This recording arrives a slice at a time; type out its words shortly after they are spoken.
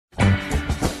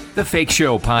The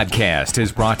Fakeshow podcast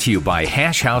is brought to you by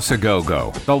Hash House A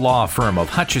Go-Go, the law firm of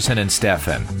Hutchison and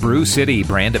Steffen, Brew City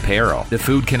Brand Apparel,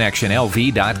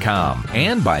 thefoodconnectionlv.com,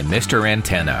 and by Mr.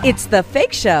 Antenna. It's The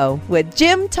Fakeshow with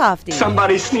Jim Tofte.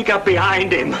 Somebody sneak up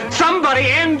behind him. Somebody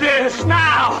end this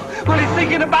now. What are you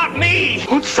thinking about me?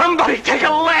 Won't somebody take a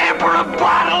lamp or a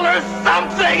bottle or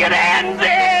something and end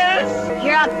this?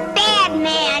 You're a bad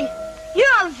man.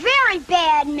 You're a very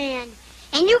bad man.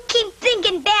 And you keep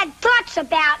thinking bad thoughts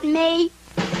about me.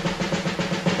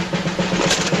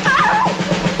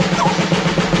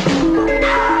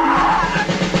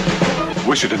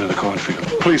 Wish it into the cornfield.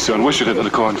 Please, son, wish it into the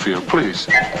cornfield, please.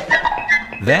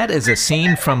 That is a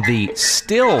scene from the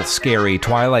still scary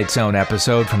Twilight Zone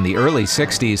episode from the early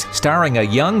 60s, starring a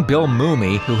young Bill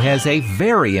Mumy who has a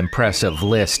very impressive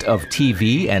list of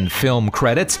TV and film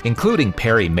credits, including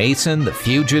Perry Mason, The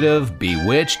Fugitive,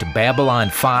 Bewitched, Babylon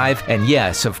 5, and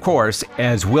yes, of course,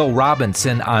 as Will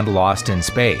Robinson on Lost in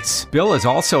Space. Bill is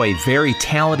also a very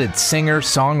talented singer,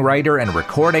 songwriter, and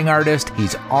recording artist.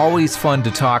 He's always fun to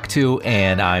talk to,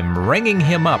 and I'm ringing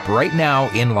him up right now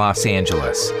in Los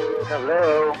Angeles.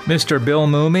 Hello. Mr. Bill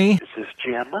Mumy? This is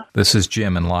Jim. This is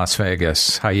Jim in Las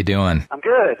Vegas. How you doing? I'm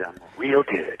good. I'm real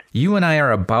good. You and I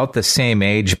are about the same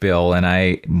age, Bill, and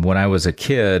when I was a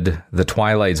kid, the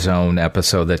Twilight Zone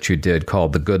episode that you did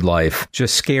called The Good Life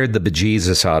just scared the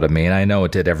bejesus out of me, and I know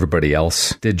it did everybody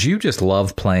else. Did you just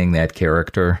love playing that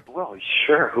character? Well,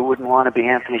 sure. Who wouldn't want to be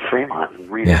Anthony Fremont and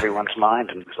read everyone's mind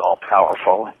and was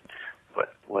all-powerful?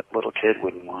 But what little kid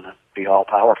wouldn't want to be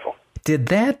all-powerful? Did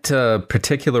that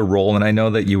particular role, and I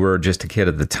know that you were just a kid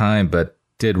at the time, but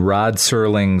did Rod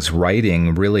Serling's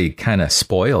writing really kind of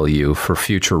spoil you for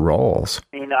future roles?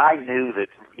 I mean, I knew that,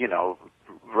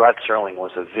 Rod Serling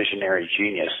was a visionary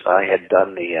genius. I had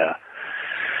done the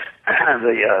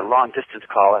long-distance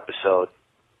call episode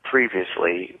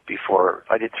previously before.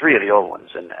 I did 3 of the old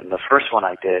ones, and the first one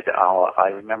I did, I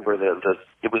remember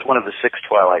it was one of the 6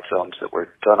 Twilight Zones that were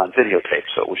done on videotape,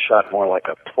 so it was shot more like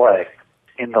a play.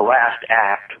 In the last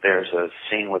act, there's a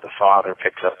scene where the father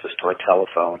picks up this toy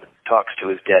telephone, talks to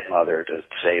his dead mother to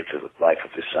save the life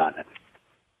of his son.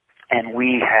 And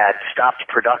we had stopped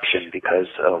production because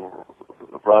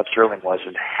Rod Serling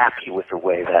wasn't happy with the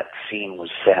way that scene was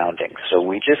sounding. So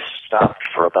we just stopped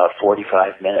for about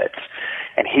 45 minutes,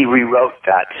 and he rewrote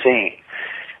that scene.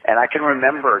 And I can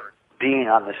remember being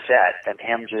on the set and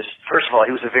him just, first of all,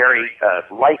 he was a very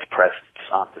light presence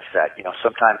on the set.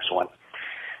 Sometimes when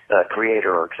a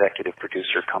creator or executive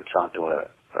producer comes onto a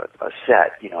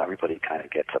set, everybody kind of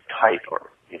gets uptight or,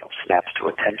 snaps to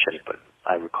attention. But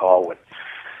I recall when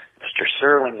Mr.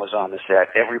 Serling was on the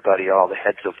set, everybody, all the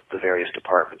heads of the various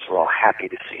departments were all happy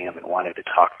to see him and wanted to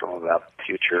talk to him about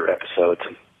future episodes.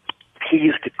 And he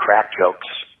used to crack jokes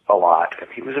a lot.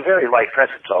 And he was a very light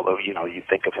presence, although, you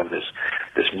think of him as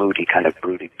this moody, kind of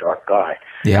brooding, dark guy.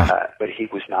 Yeah. But he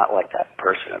was not like that in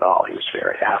person at all. He was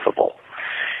very affable.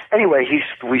 Anyway,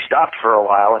 we stopped for a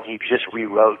while, and he just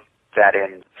rewrote that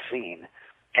end scene.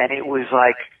 And it was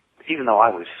like, even though I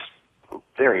was a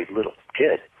very little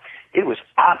kid, it was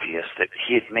obvious that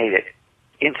he had made it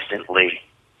instantly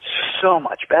so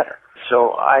much better.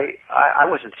 So I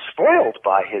wasn't spoiled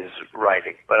by his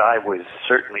writing, but I was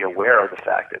certainly aware of the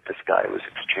fact that this guy was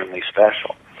extremely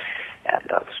special.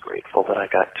 And I was grateful that I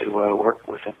got to work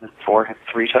with him for him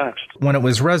 3 times. When it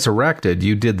was resurrected,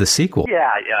 you did the sequel.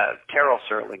 Yeah, Carol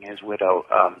Serling, his widow,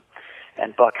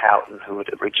 and Buck Houghton, who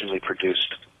had originally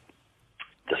produced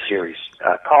the series,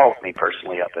 called me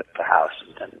personally up at the house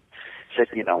and said,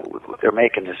 they're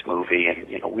making this movie, and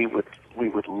we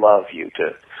would love you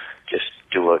to just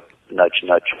do a nudge,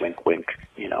 nudge, wink, wink,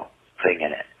 thing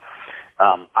in it.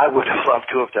 I would have loved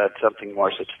to have done something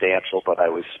more substantial, but I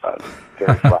was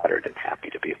very flattered and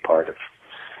happy to be a part of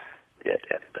it,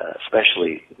 and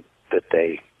especially that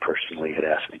they personally had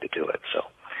asked me to do it. So,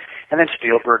 and then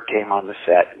Spielberg came on the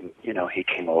set, and he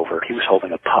came over. He was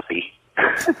holding a puppy.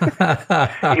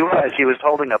 He was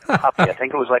holding a puppy. I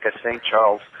think it was like a St.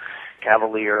 Charles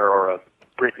Cavalier or a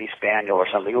Brittany Spaniel or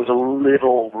something. It was a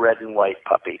little red and white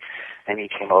puppy, and he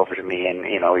came over to me and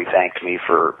he thanked me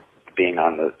for being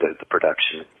on the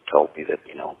production, told me that,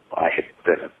 I had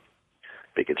been a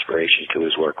big inspiration to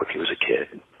his work when he was a kid.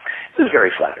 It was very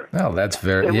flattering. Oh, that's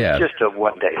very, It was just a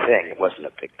one-day thing. It wasn't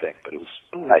a big thing, but it was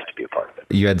nice to be a part of it.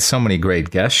 You had so many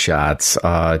great guest shots.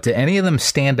 Did any of them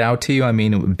stand out to you? I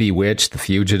mean, Bewitched, The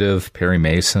Fugitive, Perry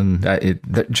Mason.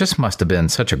 That just must have been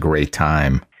such a great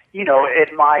time.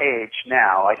 At my age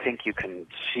now, I think you can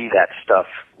see that stuff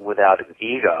without an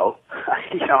ego.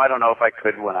 I don't know if I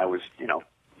could when I was,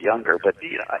 younger. But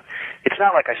it's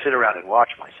not like I sit around and watch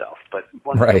myself. But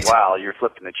once in a while, you're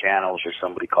flipping the channels, or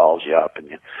somebody calls you up, and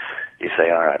you say,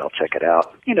 "All right, I'll check it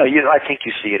out." I think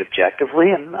you see it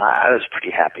objectively, and I was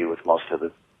pretty happy with most of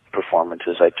the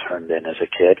performances I turned in as a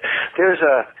kid. There's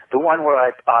the one where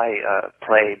I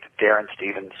played Darren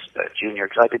Stevens Jr.,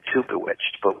 because I did two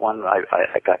Bewitched, but one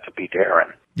I got to be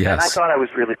Darren. Yes. And I thought I was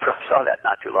really proud. I saw that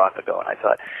not too long ago, and I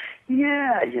thought,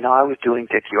 I was doing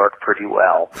Dick York pretty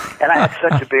well. And I had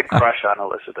such a big crush on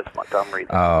Elizabeth Montgomery.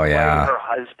 Oh, yeah. Her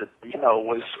husband,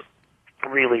 was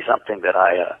really something that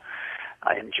I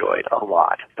enjoyed a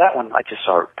lot. That one I just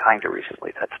saw kind of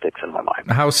recently. That sticks in my mind.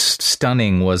 How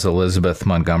stunning was Elizabeth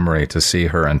Montgomery to see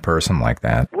her in person like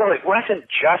that? Well, it wasn't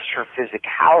just her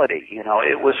physicality,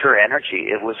 it was her energy.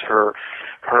 It was her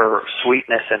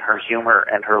sweetness and her humor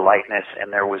and her lightness,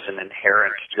 and there was an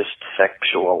inherent just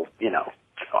sexual,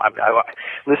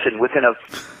 listen, within a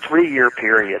 3-year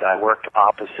period, I worked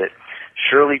opposite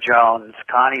Shirley Jones,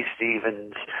 Connie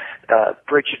Stevens,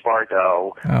 Bridget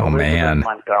Bardot, Elizabeth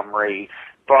Montgomery,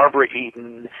 Barbara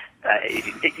Eden. I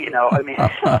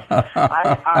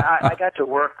got to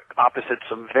work opposite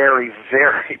some very,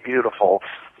 very beautiful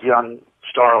young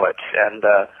starlets, and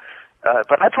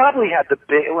but I probably had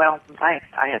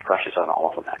I had crushes on all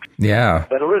of them, actually. Yeah.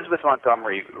 But Elizabeth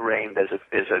Montgomery reigned as a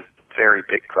very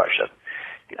big crush.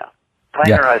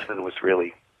 Playing her husband was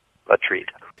really a treat.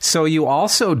 So you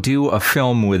also do a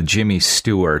film with Jimmy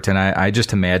Stewart, and I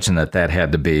just imagine that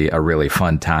had to be a really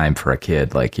fun time for a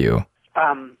kid like you.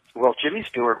 Well, Jimmy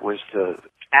Stewart was the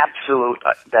absolute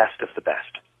best of the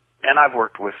best, and I've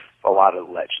worked with a lot of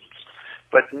legends,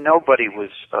 but nobody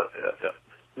was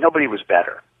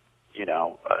better.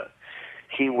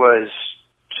 He was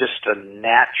just a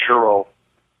natural,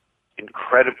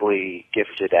 incredibly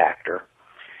gifted actor.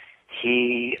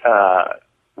 He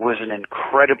was an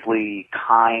incredibly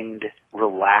kind,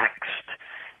 relaxed,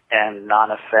 and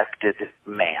non-affected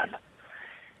man.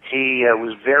 He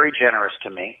was very generous to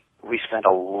me. We spent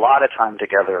a lot of time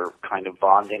together kind of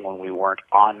bonding when we weren't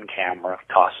on camera,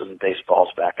 tossing baseballs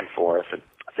back and forth and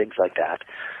things like that.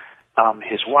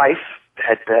 His wife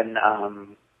had been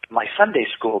my Sunday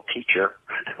school teacher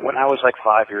when I was like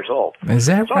 5 years old. Is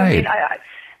that right?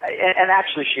 And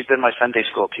actually, she'd been my Sunday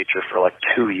school teacher for like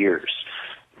 2 years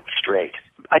straight.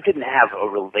 I didn't have a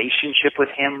relationship with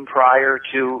him prior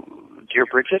to Dear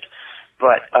Bridget,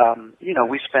 but,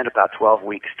 we spent about 12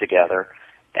 weeks together,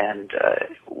 and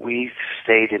we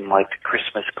stayed in like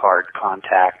Christmas card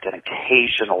contact and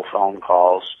occasional phone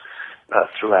calls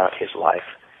throughout his life.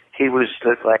 He was,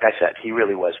 like I said, he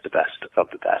really was the best of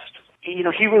the best. He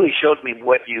really showed me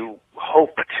what you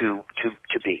hope to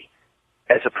be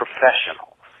as a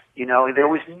professional. There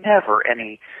was never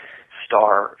any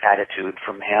star attitude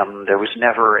from him. There was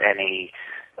never any,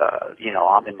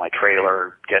 I'm in my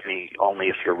trailer, get me only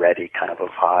if you're ready kind of a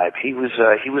vibe. He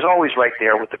was always right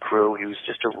there with the crew. He was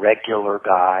just a regular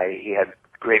guy. He had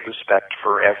great respect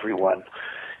for everyone.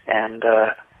 And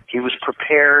he was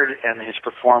prepared, and his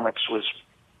performance was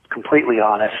completely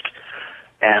honest.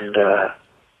 And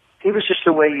he was just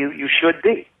the way you should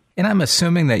be. And I'm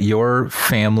assuming that your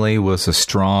family was a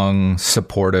strong,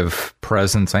 supportive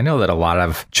presence. I know that a lot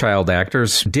of child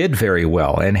actors did very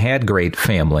well and had great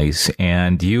families.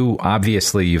 And you've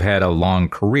had a long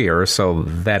career, so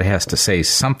that has to say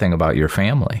something about your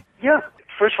family. Yeah.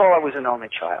 First of all, I was an only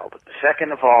child.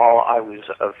 Second of all, I was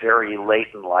a very late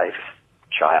in life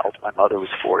child. My mother was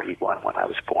 41 when I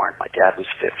was born. My dad was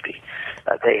 50.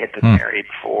 They had been married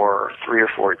for 3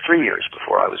 years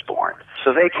before I was born.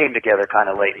 So they came together kind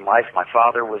of late in life. My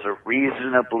father was a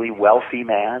reasonably wealthy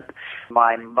man.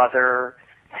 My mother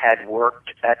had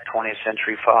worked at 20th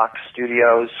Century Fox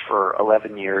Studios for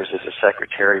 11 years as a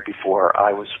secretary before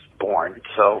I was born.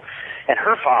 So, and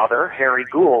her father, Harry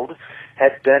Gould,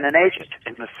 had been an agent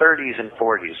in the 30s and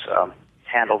 40s.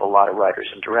 Handled a lot of writers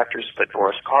and directors, but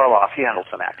Boris Karloff, he handled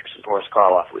some actors, and Boris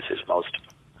Karloff was his most,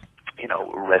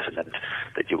 resonant,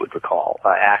 that you would recall,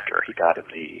 actor. He got him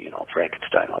the,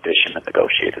 Frankenstein audition and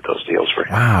negotiated those deals for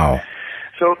him. Wow.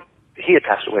 So he had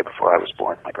passed away before I was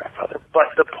born, my grandfather.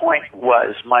 But the point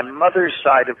was, my mother's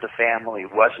side of the family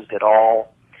wasn't at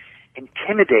all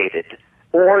intimidated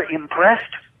or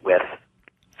impressed with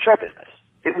show business.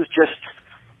 It was just,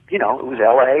 it was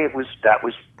L.A., that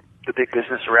was the big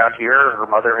business around here. Her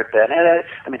mother had been in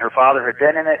it. Her father had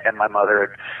been in it, and my mother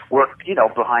had worked,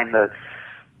 behind the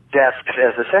desk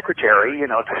as a secretary.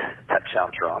 That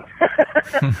sounds wrong.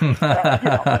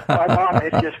 My mom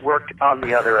had just worked on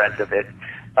the other end of it,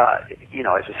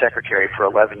 as a secretary for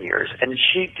 11 years, and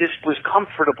she just was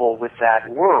comfortable with that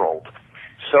world.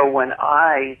 So when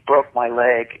I broke my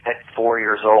leg at 4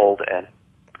 years old and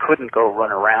couldn't go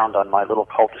run around on my little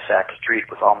cul-de-sac street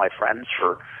with all my friends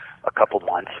for a couple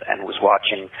months and was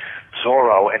watching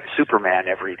Zorro and Superman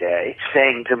every day,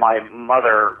 saying to my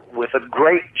mother with a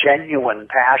great genuine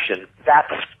passion,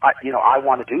 I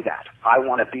want to do that. I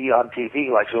want to be on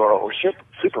TV like Zorro or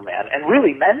Superman, and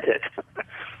really meant it.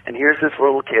 And here's this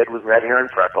little kid with red hair and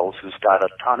freckles who's got a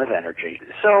ton of energy.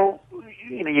 So,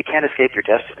 you can't escape your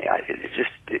destiny.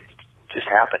 It just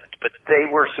happened. But they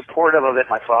were supportive of it.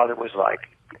 My father was like,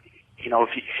 if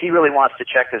he really wants to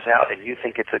check this out and you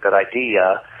think it's a good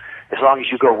idea, as long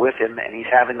as you go with him and he's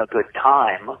having a good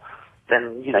time,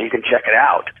 then, you can check it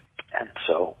out. And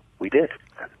so we did.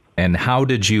 And how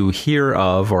did you hear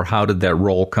of, or how did that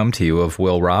role come to you of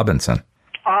Will Robinson?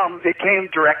 It came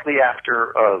directly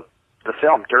after the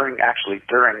film, during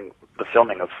the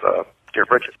filming of Dear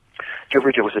Bridget. Dear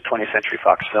Bridget was a 20th Century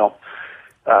Fox film.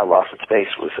 Lost in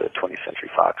Space was a 20th Century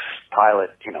Fox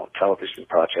pilot, television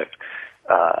project.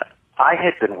 I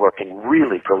had been working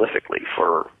really prolifically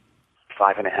for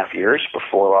 5.5 years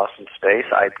before Lost in Space.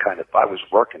 I was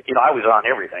working, I was on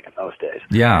everything in those days.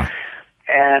 Yeah.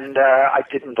 And I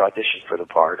didn't audition for the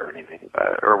part or anything.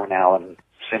 Irwin Allen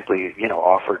simply,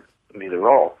 offered me the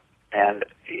role. And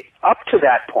up to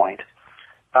that point,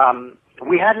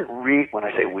 we hadn't when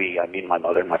I say we, I mean my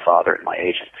mother and my father and my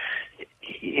agent,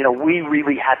 we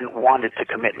really hadn't wanted to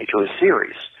commit me to a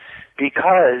series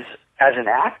because as an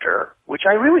actor, which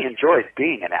I really enjoyed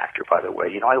being an actor, by the way,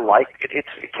 I liked it.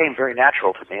 It came very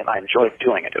natural to me and I enjoyed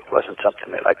doing it. It wasn't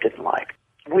something that I didn't like.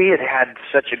 We had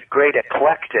such a great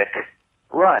eclectic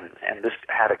run, and this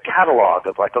had a catalog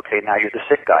of like, okay, now you're the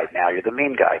sick guy, now you're the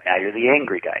mean guy, now you're the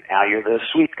angry guy, now you're the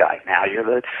sweet guy, now you're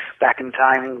the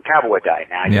back-in-time cowboy guy,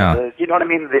 now you're the, you know what I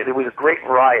mean? There was a great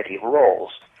variety of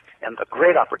roles and a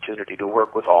great opportunity to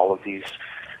work with all of these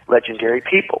legendary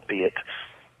people, be it,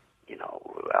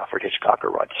 Alfred Hitchcock or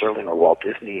Rod Serling or Walt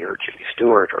Disney or Jimmy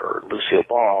Stewart or Lucille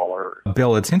Ball or...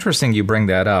 Bill, it's interesting you bring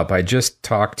that up. I just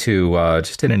talked to,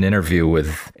 just did an interview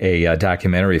with a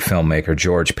documentary filmmaker,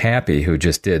 George Pappy, who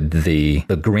just did the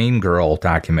Green Girl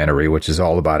documentary, which is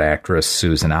all about actress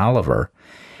Susan Oliver.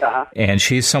 Uh-huh. And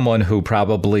she's someone who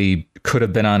probably could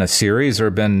have been on a series or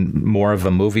been more of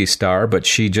a movie star, but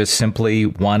she just simply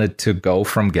wanted to go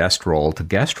from guest role to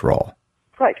guest role.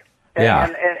 Right. Yeah.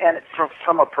 And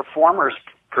from a performer's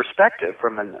perspective,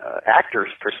 from an actor's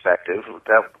perspective,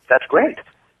 that's great.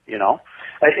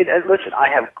 Listen, I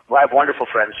have wonderful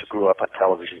friends who grew up on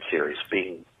television series,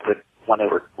 being one of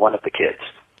the kids.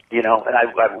 And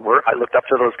I looked up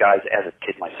to those guys as a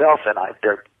kid myself, and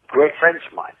they're great friends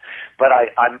of mine. But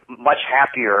I'm much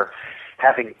happier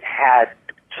having had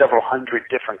several hundred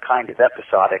different kind of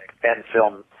episodic and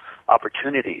film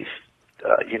opportunities,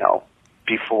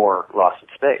 before Lost in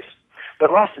Space. But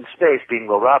Lost in Space, being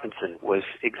Will Robinson, was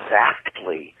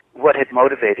exactly what had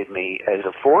motivated me as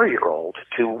a 4-year-old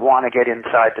to want to get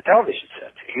inside the television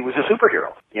set. He was a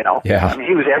superhero, Yeah. I mean,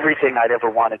 he was everything I'd ever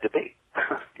wanted to be.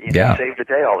 He saved the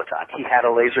day all the time. He had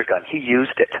a laser gun. He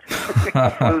used it. He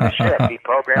flew the ship. He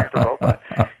programmed the robot.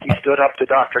 He stood up to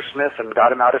Dr. Smith and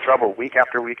got him out of trouble week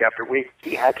after week after week.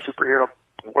 He had superhero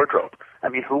wardrobe. I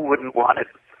mean, who wouldn't want it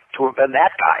to have been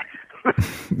that guy?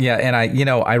 Yeah, and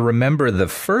I remember the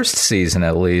first season,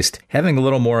 at least, having a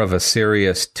little more of a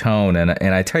serious tone, and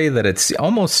I tell you that it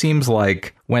almost seems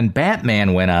like when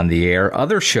Batman went on the air,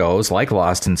 other shows like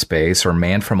Lost in Space or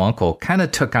Man from U.N.C.L.E. kind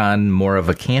of took on more of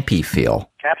a campy feel.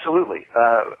 Absolutely.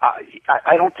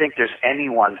 I don't think there's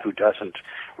anyone who doesn't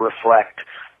reflect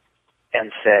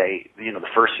and say, the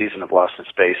first season of Lost in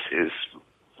Space is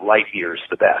light years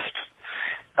the best.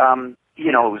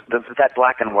 That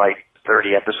black and white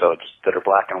 30 episodes that are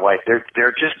black and white.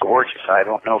 They're just gorgeous. I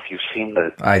don't know if you've seen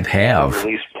the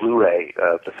released Blu-ray,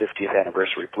 the 50th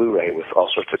anniversary Blu-ray with all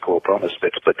sorts of cool bonus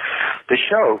bits. But the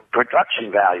show,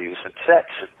 production values and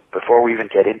sets, before we even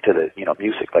get into the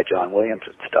music by John Williams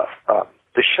and stuff,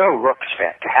 the show looks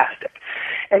fantastic.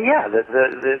 And yeah,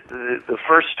 the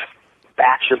first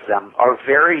batch of them are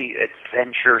very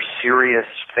adventure, serious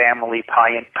family,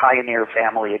 pioneer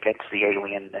family against the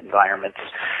alien environments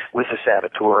with the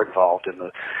saboteur involved in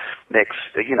the mix.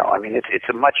 It's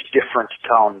a much different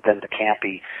tone than the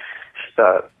campy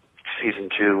season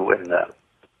 2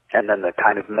 and then the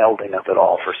kind of melding of it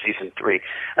all for season 3.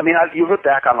 You look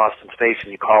back on Lost in Space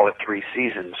and you call it 3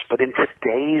 seasons, but in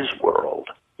today's world,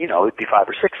 it'd be 5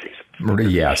 or 6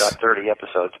 seasons. Yes. Shot 30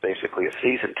 episodes, basically a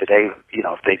season. Today,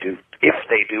 if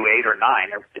they do 8 or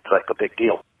 9, it's like a big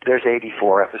deal. There's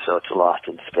 84 episodes of Lost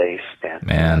in Space,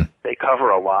 and they cover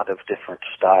a lot of different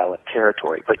style and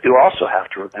territory. But you also have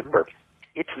to remember,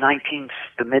 it's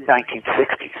the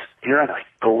mid-1960s. You're in a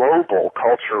global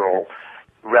cultural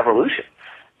revolution.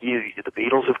 the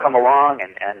Beatles have come along,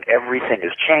 and everything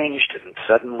has changed, and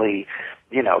suddenly,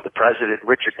 the president,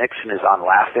 Richard Nixon, is on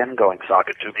Laugh-In going, "Sock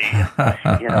it to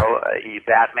me."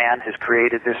 Batman has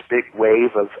created this big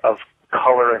wave of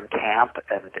color and camp,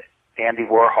 and Andy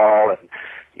Warhol, and,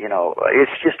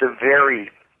 it's just a very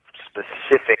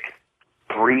specific,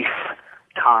 brief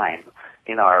time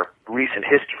in our recent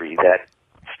history that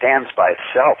stands by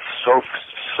itself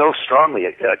so strongly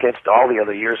against all the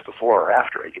other years before or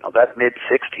after it. That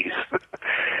mid-'60s,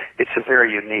 it's a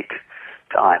very unique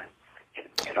time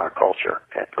in our culture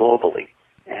and globally.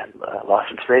 And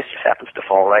Lost in Space just happens to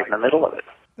fall right in the middle of it.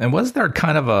 And was there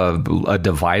kind of a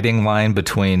dividing line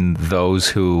between those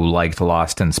who liked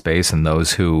Lost in Space and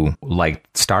those who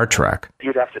liked Star Trek?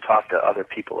 You'd have to talk to other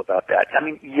people about that. I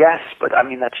mean, yes, but I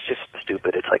mean, that's just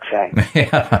stupid. It's like saying...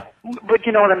 Yeah. But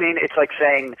you know what I mean? It's like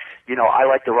saying, I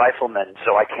like the Rifleman,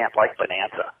 so I can't like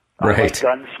Bonanza. Right. I like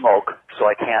Gunsmoke, so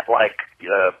I can't like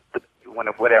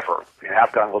whatever.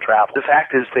 Have Gun Will Travel. The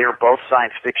fact is, they are both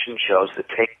science fiction shows that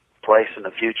take place in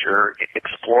the future,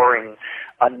 exploring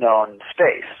unknown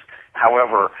space.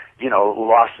 However,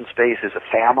 Lost in Space is a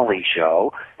family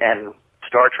show, and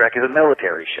Star Trek is a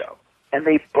military show. And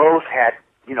they both had,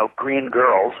 green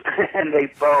girls, and they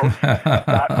both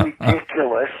got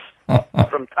ridiculous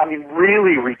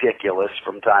really ridiculous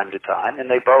from time to time, and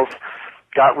they both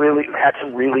had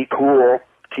some really cool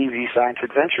TV science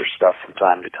adventure stuff from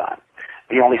time to time.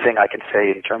 The only thing I can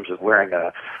say in terms of wearing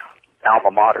a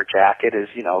alma mater jacket is,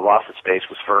 Lost in Space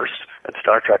was first, and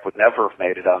Star Trek would never have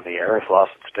made it on the air if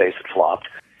Lost in Space had flopped.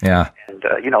 Yeah. And,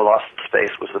 Lost in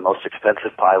Space was the most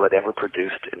expensive pilot ever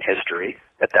produced in history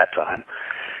at that time.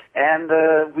 And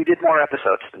we did more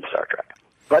episodes than Star Trek.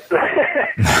 But the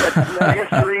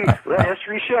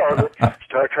history shows that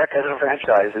Star Trek as a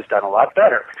franchise has done a lot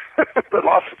better than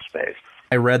Lost in Space.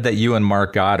 I read that you and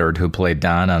Mark Goddard, who played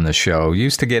Don on the show,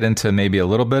 used to get into maybe a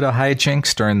little bit of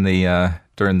hijinks during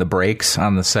the breaks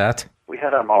on the set. We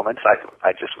had our moments.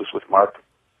 I just was with Mark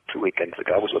 2 weekends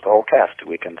ago. I was with the whole cast 2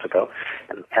 weekends ago.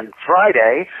 And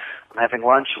Friday, I'm having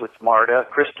lunch with Marta,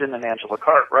 Kristen, and Angela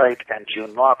Cartwright, and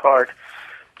June Lockhart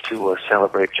to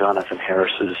celebrate Jonathan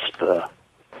Harris's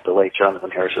the late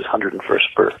Jonathan Harris's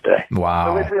 101st birthday.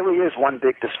 Wow. So it really is one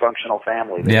big dysfunctional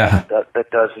family that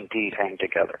does indeed hang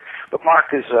together. But Mark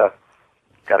has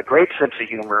got a great sense of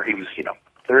humor. He was,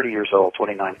 30 years old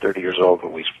when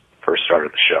we first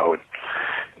started the show, and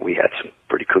we had some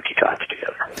pretty kooky times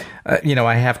together.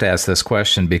 I have to ask this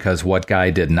question because what guy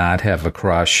did not have a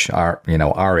crush,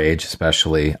 our age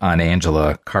especially, on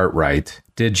Angela Cartwright?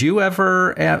 Did you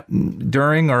ever,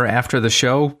 during or after the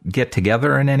show, get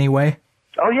together in any way?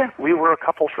 Oh, yeah. We were a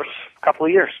couple for a couple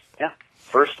of years. Yeah.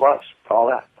 First loves, all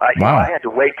that. Wow. I had to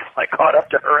wait till I caught up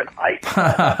to her in height.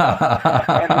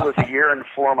 Anna was a year and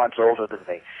 4 months older than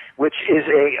me, which is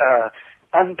a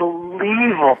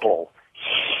unbelievable,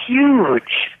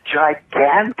 huge,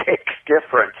 gigantic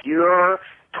difference. You're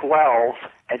 12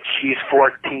 and she's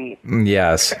 14.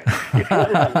 Yes. If you're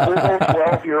this little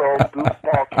 12-year-old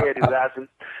goofball kid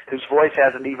whose voice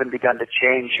hasn't even begun to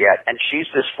change yet, and she's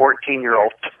this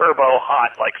 14-year-old turbo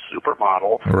hot, like,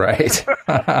 supermodel. Right.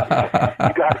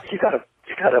 you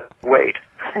gotta wait.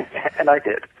 And I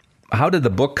did. How did the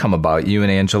book come about? You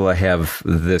and Angela have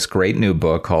this great new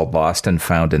book called Lost and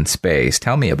Found in Space.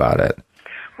 Tell me about it.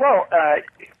 Well,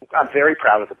 I'm very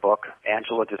proud of the book.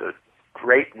 Angela did a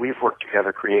we've worked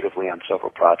together creatively on several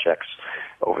projects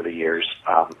over the years.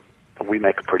 We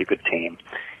make a pretty good team.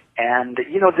 And,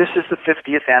 this is the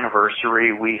 50th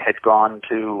anniversary. We had gone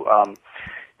to,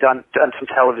 done some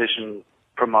television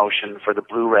promotion for the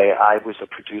Blu-ray. I was a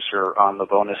producer on the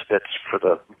bonus bits for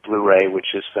the Blu-ray, we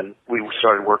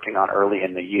started working on early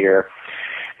in the year.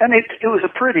 And it was a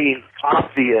pretty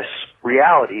obvious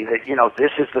reality that,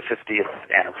 this is the 50th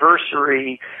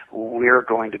anniversary. We're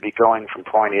going to be going from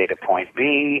point A to point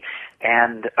B.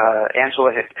 And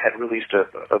Angela had released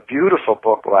a beautiful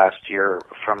book last year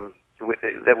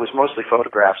that was mostly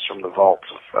photographs from the vaults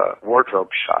of wardrobe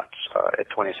shots at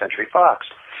 20th Century Fox.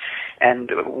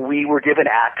 And we were given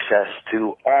access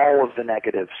to all of the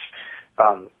negatives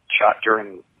shot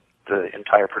during the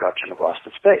entire production of Lost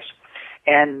in Space.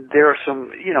 And there are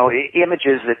some,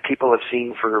 images that people have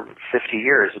seen for 50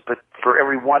 years, but for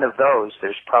every one of those,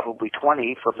 there's probably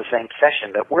 20 from the same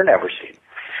session that were never seen.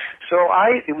 So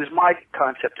it was my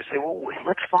concept to say, well,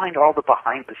 let's find all the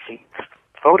behind-the-scenes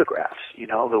photographs,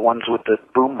 the ones with the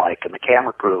boom mic and the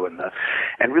camera crew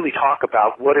and really talk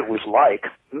about what it was like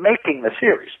making the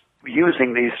series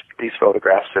using these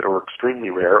photographs that are extremely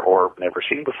rare or never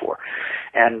seen before.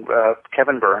 And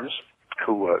Kevin Burns,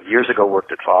 who years ago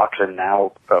worked at Fox and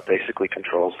now basically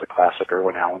controls the classic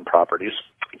Irwin Allen properties,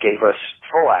 gave us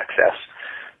full access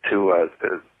to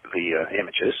the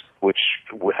images, which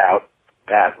without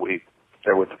that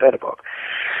there wouldn't have been a book.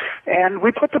 And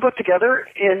we put the book together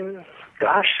in,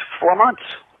 4 months.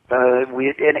 A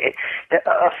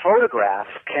photograph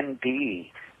can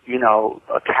be,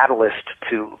 a catalyst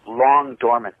to long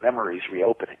dormant memories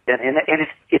reopening. And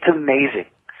it's amazing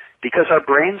because our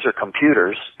brains are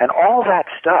computers and all that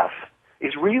stuff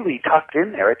is really tucked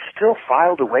in there. It's still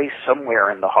filed away somewhere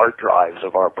in the hard drives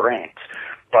of our brains.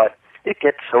 But it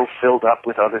gets so filled up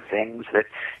with other things that,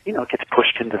 it gets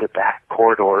pushed into the back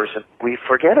corridors and we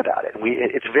forget about it.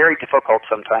 It's very difficult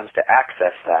sometimes to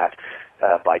access that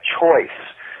by choice.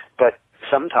 But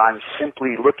sometimes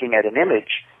simply looking at an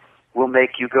image will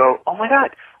make you go, oh my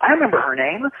God, I remember her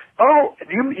name. Oh,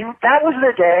 that was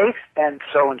the day, and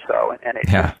so. And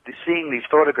seeing these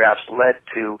photographs led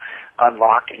to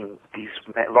unlocking these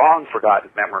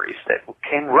long-forgotten memories that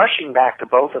came rushing back to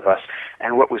both of us.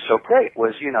 And what was so great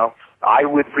was, I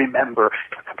would remember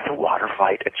the water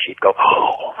fight, and she'd go,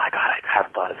 oh my God, I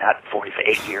haven't thought of that in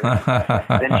 48 years.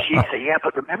 Then she'd say, yeah,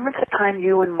 but remember the time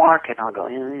you and Mark, and I'll go,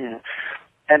 yeah.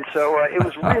 And so it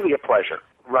was really a pleasure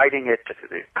writing it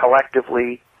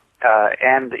collectively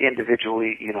and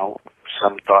individually.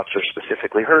 Some thoughts are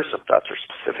specifically hers, some thoughts are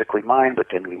specifically mine,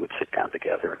 but then we would sit down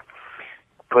together and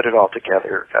put it all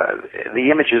together.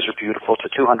 The images are beautiful.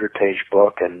 It's a 200-page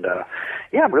book, and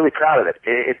I'm really proud of it.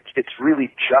 It's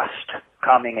really just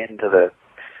coming into the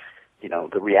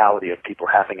reality of people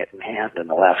having it in hand in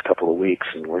the last couple of weeks,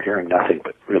 and we're hearing nothing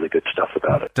but really good stuff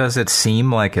about it. Does it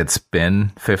seem like it's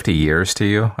been 50 years to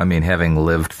you? I mean, having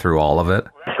lived through all of it?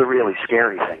 It's a really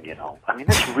scary thing, I mean,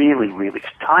 it's really, really,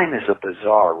 time is a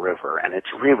bizarre river, and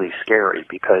it's really scary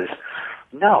because,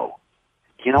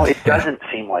 it doesn't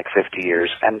seem like 50 years.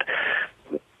 And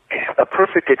a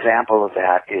perfect example of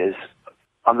that is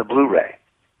on the Blu-ray,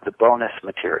 the bonus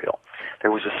material.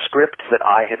 There was a script that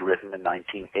I had written in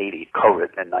 1980,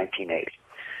 co-written in 1980,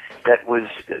 that was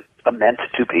meant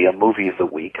to be a movie of the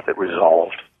week that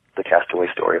resolved the Castaway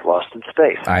story of Lost in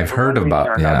Space. I've heard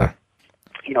about, yeah.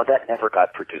 That never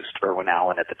got produced. Irwin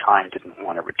Allen at the time didn't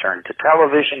want to return to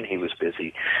television. He was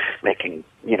busy making,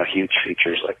 huge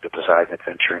features like The Poseidon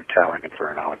Adventure and Towering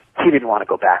Inferno. And he didn't want to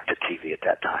go back to TV at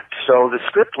that time. So the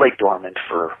script lay dormant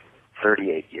for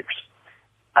 38 years.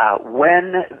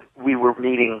 When we were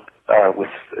meeting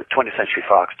with 20th Century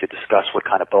Fox to discuss what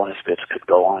kind of bonus bits could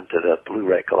go on to the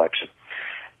Blu-ray collection,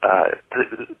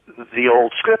 the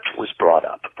old script was brought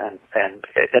up. And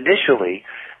initially,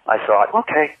 I thought,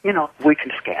 okay, we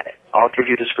can scan it. I'll give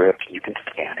you the script, and you can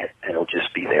scan it, and it'll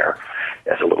just be there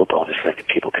as a little bonus thing, and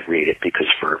people can read it, because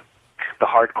for the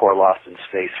hardcore Lost in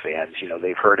Space fans,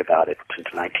 they've heard about it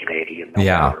since 1980, and no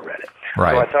one ever read it.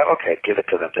 Right. So I thought, okay, give it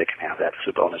to them. They can have that as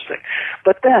a bonus thing.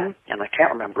 But then, and I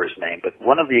can't remember his name, but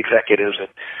one of the executives at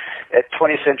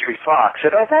 20th Century Fox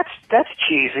said, oh, that's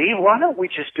cheesy. Why don't we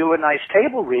just do a nice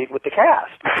table read with the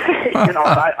cast?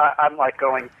 I'm like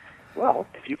going, well,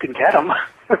 if you can get them,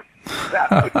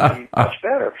 that would be much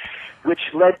better.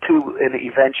 Which led to an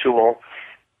eventual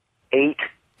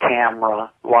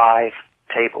 8-camera live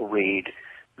table read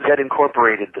that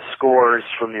incorporated the scores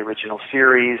from the original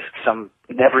series, some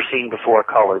never-seen-before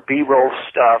color B-roll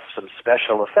stuff, some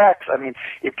special effects. I mean,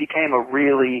 it became a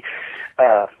really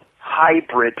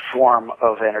hybrid form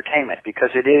of entertainment,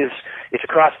 because it's a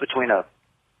cross between a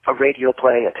radio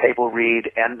play, a table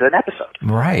read, and an episode.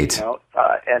 Right.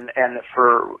 And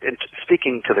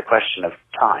speaking to the question of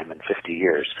time and 50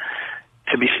 years,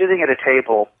 to be sitting at a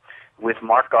table with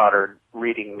Mark Goddard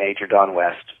reading Major Don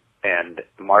West, and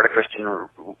Marta Christian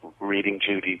reading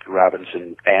Judy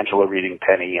Robinson, Angela reading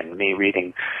Penny, and me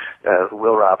reading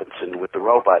Will Robinson with the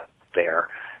robot there,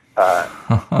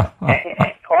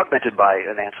 augmented by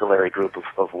an ancillary group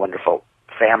of wonderful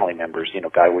family members,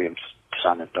 Guy Williams'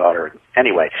 son and daughter.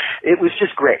 Anyway, it was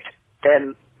just great.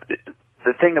 And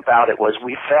the thing about it was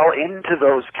we fell into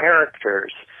those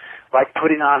characters like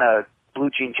putting on a blue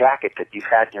jean jacket that you've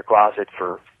had in your closet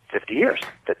for 50 years,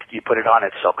 that you put it on,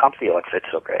 it's so comfy, it fits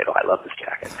so great, I love this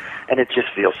jacket. And it just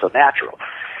feels so natural.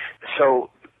 So,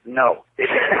 no.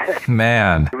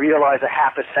 Man. You realize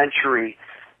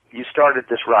you started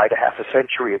this ride a half a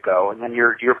century ago, and then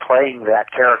you're playing that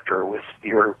character with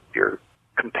your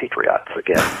compatriots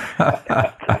again.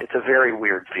 It's a very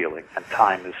weird feeling, and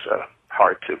time is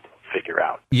hard to figure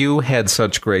out. You had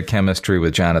such great chemistry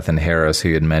with Jonathan Harris, who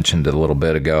you had mentioned a little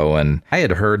bit ago, and I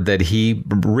had heard that he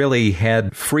really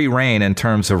had free reign in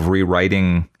terms of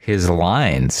rewriting his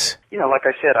lines. Like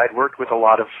I said, I'd worked with a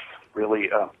lot of really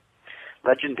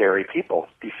legendary people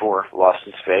before Lost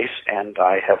in Space, and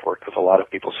I have worked with a lot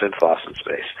of people since Lost in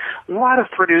Space. A lot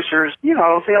of producers,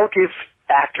 they'll give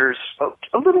actors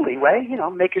a little leeway,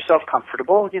 make yourself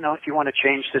comfortable. If you want to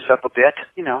change this up a bit,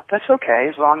 that's okay.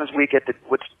 As long as we get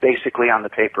what's basically on the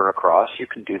paper across, you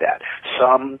can do that.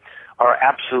 Some are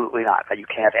absolutely not. You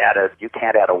can't add a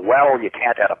well, you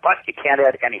can't add a but, you can't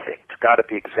add anything. It's got to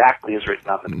be exactly as written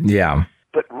on the paper. Yeah.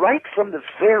 But right from the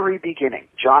very beginning,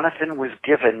 Jonathan was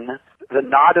given the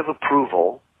nod of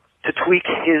approval to tweak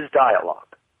his dialogue.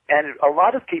 And a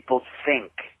lot of people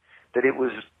think that it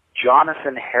was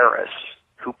Jonathan Harris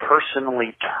who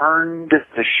personally turned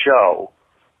the show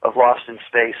of Lost in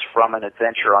Space from an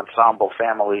adventure ensemble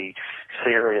family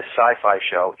serious sci-fi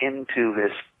show into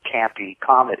this campy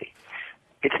comedy.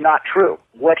 It's not true.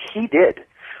 What he did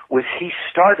was he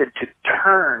started to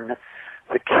turn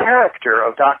the character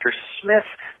of Dr. Smith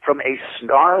from a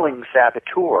snarling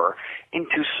saboteur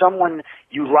into someone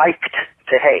you liked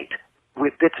to hate,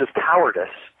 with bits of cowardice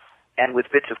and with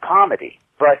bits of comedy.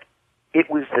 But it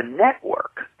was the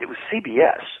network, it was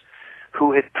CBS,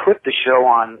 who had put the show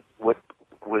on what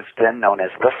was then known as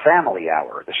the Family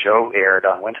Hour. The show aired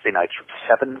on Wednesday nights from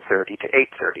 7:30 to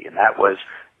 8:30, and that was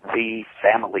the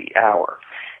Family Hour.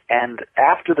 And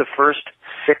after the first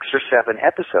 6 or 7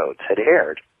 episodes had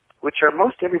aired, which are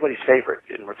most everybody's favorite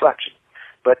in reflection,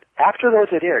 but after those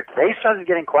had aired, they started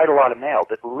getting quite a lot of mail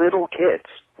that little kids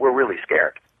were really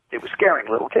scared. It was scaring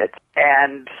little kids.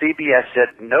 And CBS said,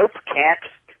 nope,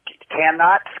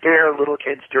 cannot scare little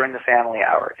kids during the Family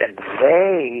Hour. And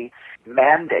they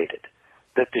mandated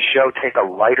that the show take a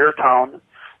lighter tone,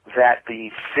 that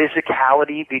the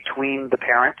physicality between the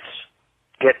parents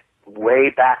get way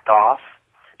backed off.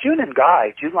 June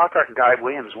Lockhart and Guy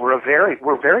Williams were very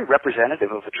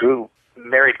representative of a true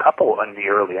married couple in the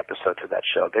early episodes of that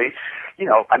show. They,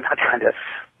 I'm not trying to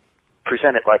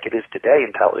present it like it is today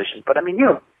in television, but I mean,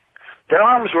 their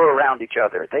arms were around each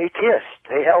other. They kissed.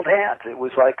 They held hands. It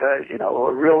was like a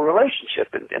real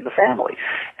relationship in the family.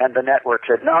 And the network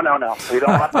said, no, we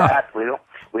don't want that. We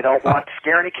don't want to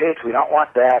scare any kids. We don't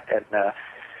want that. And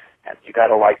you got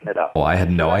to lighten it up. Well, I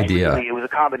had no idea. It was a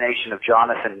combination of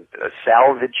Jonathan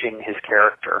salvaging his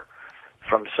character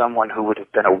from someone who would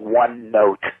have been a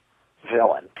one-note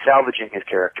villain, salvaging his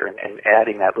character and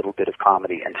adding that little bit of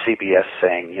comedy, and CBS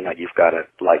saying, you've got to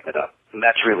lighten it up. And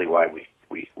that's really why we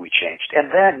changed.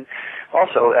 And then,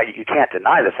 also, you can't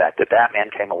deny the fact that Batman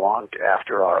came along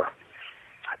after I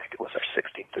think it was our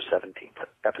 16th or 17th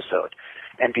episode,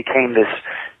 and became this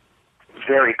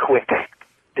very quick,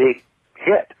 big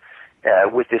hit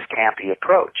with this campy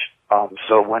approach.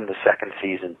 So when the second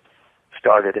season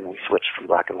started and we switched from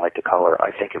black and white to color,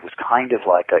 I think it was kind of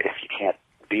like if you can't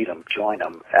beat them, join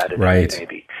them attitude, right.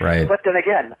 Maybe. Right. But then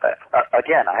again,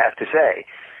 I have to say,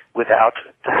 with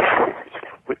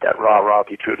that rah,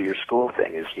 be true to your school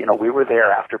thing, is, we were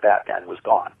there after Batman was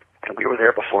gone, and we were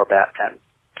there before Batman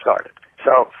started.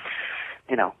 So,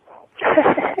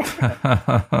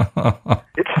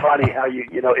 it's funny how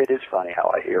it is funny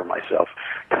how I hear myself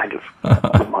kind of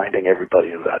reminding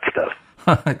everybody of that stuff.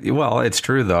 Well, it's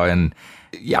true, though, and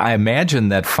yeah, I imagine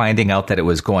that finding out that it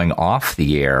was going off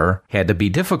the air had to be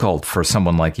difficult for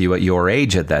someone like you at your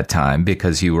age at that time,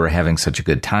 because you were having such a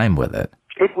good time with it.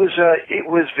 It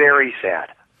was very sad.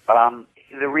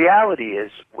 The reality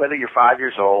is, whether you're 5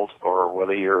 years old or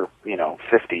whether you're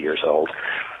 50 years old,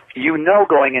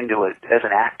 going into it as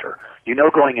an actor,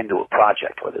 going into a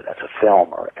project, whether that's a film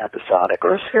or an episodic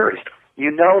or a series,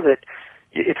 that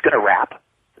it's going to wrap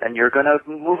and you're going to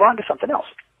move on to something else.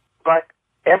 But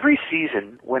every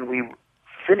season, when we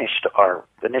finished our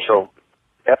initial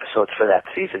episodes for that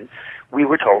season, we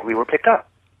were told we were picked up.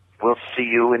 We'll see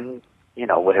you in,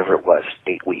 whatever it was,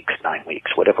 8 weeks, 9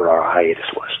 weeks, whatever our hiatus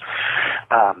was.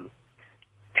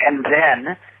 And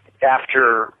then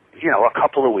after, a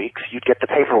couple of weeks, you'd get the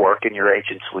paperwork and your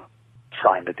agents would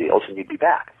sign the deals and you'd be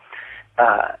back.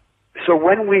 So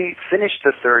when we finished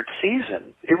the third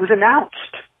season, it was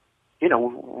announced,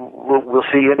 we'll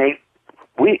see you in 8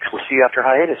 weeks. We'll see you after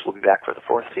hiatus. We'll be back for the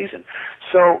fourth season.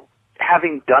 So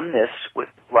having done this with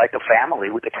like a family,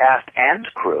 with the cast and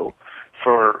crew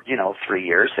for, 3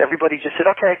 years, everybody just said,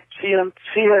 okay, see you.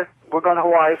 We're going to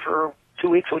Hawaii for 2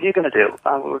 weeks. What are you going to do?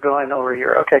 We're going over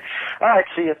here. Okay. All right.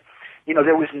 See you.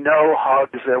 There was no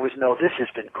hugs. There was no, this has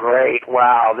been great.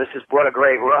 Wow. What a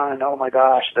great run. Oh my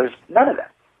gosh. There's none of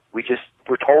that. We just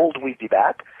were told we'd be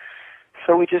back.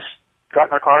 So we just got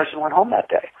in our cars and went home that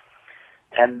day.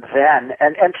 And then,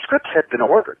 and scripts had been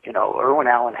ordered. Irwin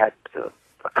Allen had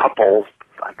a couple,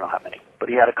 I don't know how many, but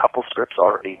he had a couple scripts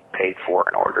already paid for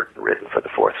and ordered and written for the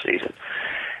fourth season.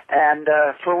 And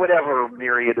for whatever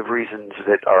myriad of reasons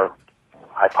that are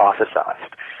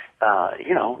hypothesized,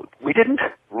 we didn't.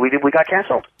 We got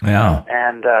canceled. Yeah.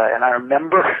 And I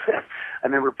remember, I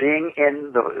remember being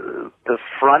in the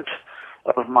front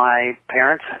of my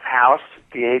parents' house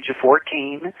at the age of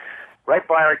 14, right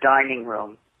by our dining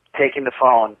room, taking the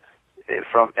phone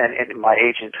and my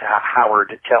agent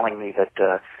Howard telling me that,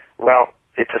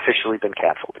 it's officially been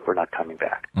canceled. We're not coming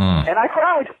back. And I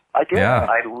cried. I did. Yeah.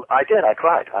 I did. I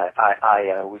cried.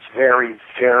 I was very,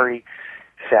 very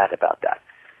sad about that.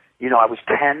 I was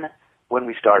 10 when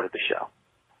we started the show,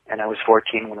 and I was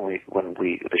 14 when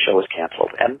the show was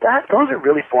canceled. And those are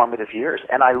really formative years.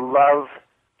 And I loved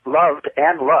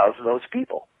those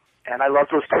people, and I love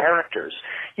those characters.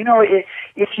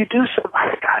 If you do so,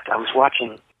 God, I was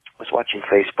watching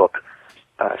Facebook,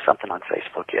 something on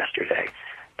Facebook yesterday.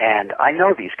 And I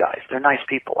know these guys. They're nice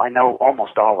people. I know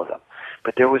almost all of them.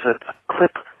 But there was a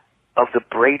clip of the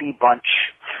Brady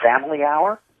Bunch Family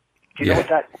Hour. Do you know what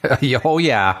that? Oh,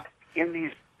 yeah. In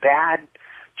these bad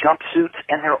jumpsuits,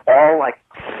 and they're all, like,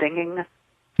 singing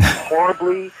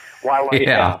horribly while, like,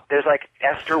 there's, like,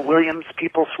 Esther Williams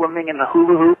people swimming in the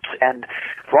hula hoops and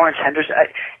Florence Henderson.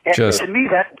 To me,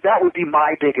 that would be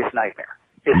my biggest nightmare.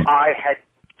 If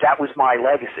that was my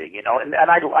legacy, and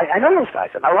I know those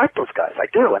guys, and I like those guys, I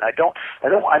do, and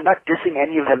I'm not dissing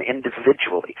any of them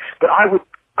individually, but I would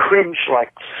cringe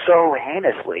like so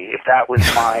heinously if that was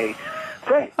my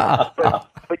thing. But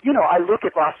I look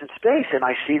at Lost in Space and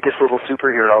I see this little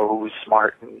superhero who's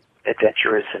smart and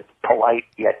adventurous and polite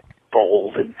yet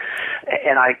bold, and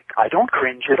I don't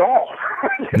cringe at all.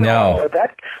 No,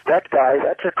 that guy,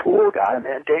 that's a cool guy,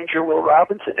 man. Danger Will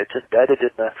Robinson. It's embedded in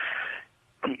the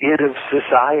id of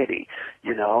society,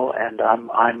 and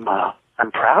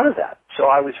I'm proud of that. So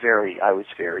I was very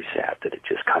sad that it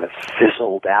just kind of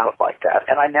fizzled out like that.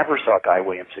 And I never saw Guy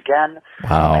Williams again.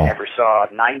 Wow. I never saw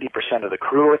 90% of the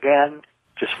crew again.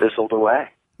 Just fizzled away.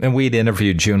 And we'd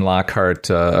interviewed June Lockhart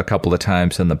a couple of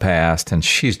times in the past, and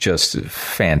she's just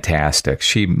fantastic.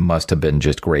 She must have been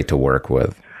just great to work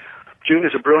with. June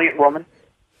is a brilliant woman.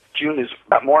 June has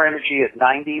got more energy at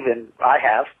 90 than I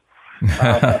have.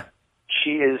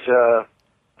 She has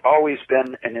always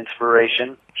been an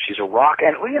inspiration. She's a rock,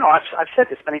 and I've said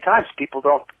this many times. People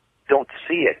don't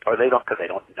see it, or they don't because they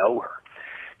don't know her.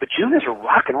 But June is a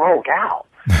rock and roll gal.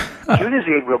 June is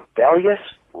a rebellious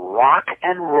rock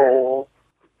and roll.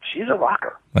 She's a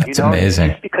rocker. That's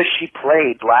amazing. Just because she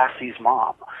played Lassie's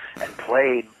mom and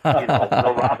played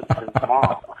Will Robinson's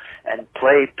mom and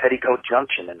played Petticoat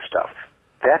Junction and stuff.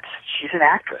 She's an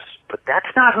actress, but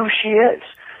that's not who she is.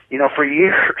 For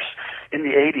years in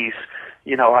the 80s,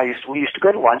 we used to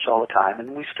go to lunch all the time,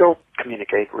 and we still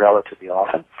communicate relatively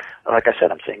often. Like I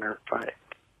said, I'm seeing her Friday.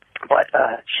 But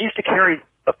she used to carry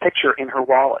a picture in her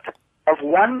wallet of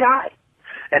one guy,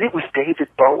 and it was David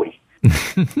Bowie.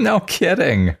 No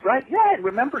kidding. Right? Yeah. And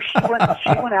remember, she went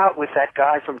out with that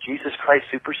guy from Jesus Christ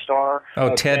Superstar.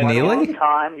 Oh, Ted Neely? Long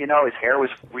time. His hair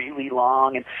was really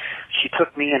long, and she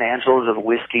took me and Angela to the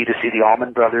Whiskey to see the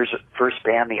Allman Brothers' first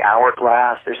band, the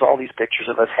Hourglass. There's all these pictures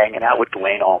of us hanging out with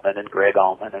Dwayne Allman and Greg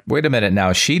Allman. Wait a minute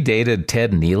now. She dated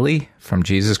Ted Neely from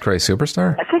Jesus Christ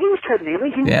Superstar? I think it was Ted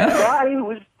Neely. He was the guy who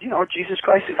was, Jesus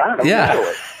Christ. I don't know.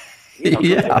 Yeah.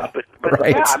 But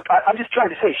right. Yeah, I'm just trying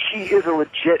to say she is a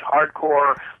legit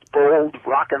hardcore, bold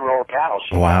rock and roll gal.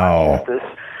 She's wow. not this,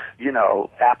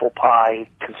 apple pie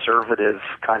conservative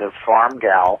kind of farm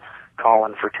gal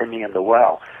calling for Timmy and the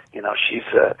Well. She's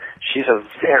a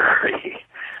very,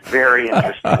 very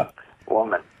interesting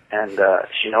woman. And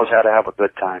she knows how to have a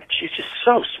good time. She's just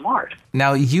so smart.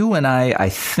 Now, you and I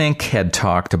think, had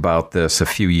talked about this a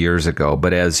few years ago,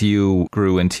 but as you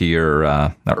grew into your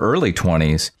early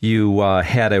 20s, you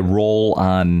had a role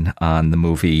on the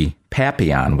movie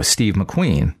Papillon with Steve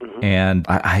McQueen. Mm-hmm. And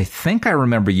I think I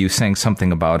remember you saying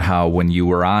something about how when you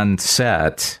were on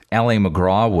set, Ally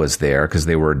McGraw was there because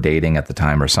they were dating at the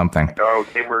time or something. Oh,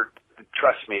 they were.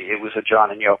 Trust me, it was a John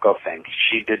and Yoko thing.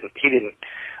 He didn't.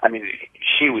 I mean,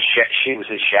 she was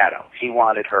his shadow. He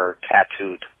wanted her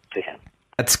tattooed to him.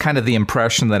 That's kind of the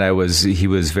impression that he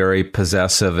was very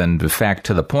possessive, and in fact,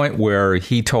 to the point where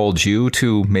he told you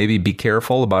to maybe be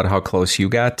careful about how close you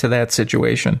got to that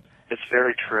situation. It's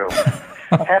very true.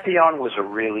 Papillon was a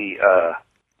really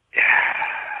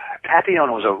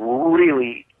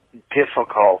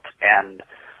difficult and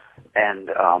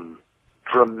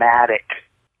dramatic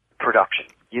production.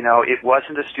 It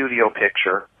wasn't a studio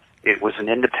picture. It was an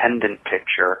independent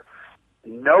picture.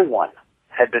 No one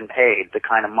had been paid the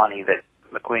kind of money that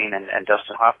McQueen and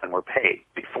Dustin Hoffman were paid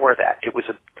before that.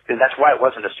 And that's why it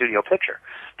wasn't a studio picture,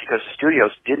 because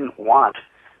studios didn't want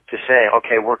to say,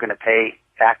 okay, we're going to pay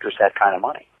actors that kind of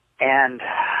money. And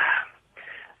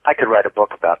I could write a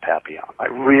book about Papillon. I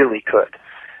really could.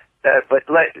 There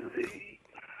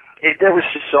was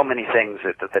just so many things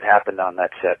that happened on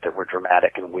that set that were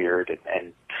dramatic and weird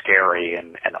and scary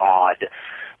and odd,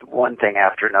 one thing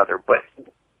after another. But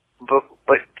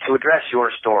to address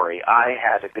your story, I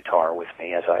had a guitar with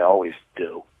me, as I always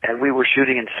do, and we were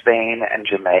shooting in Spain and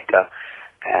Jamaica,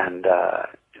 and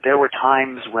there were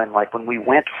times when we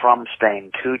went from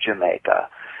Spain to Jamaica,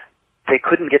 they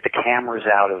couldn't get the cameras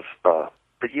out of, but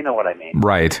you know what I mean.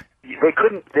 Right. They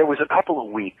couldn't, there was a couple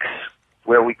of weeks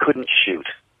where we couldn't shoot.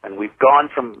 And we've gone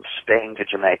from Spain to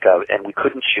Jamaica, and we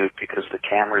couldn't shoot because the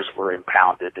cameras were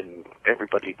impounded, and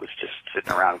everybody was just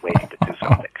sitting around waiting to do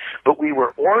something. But we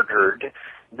were ordered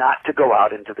not to go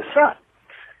out into the sun.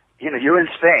 You know, you're in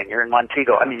Spain, you're in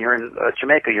Montego. I mean, you're in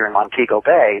Jamaica, you're in Montego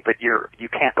Bay, but you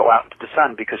can't go out into the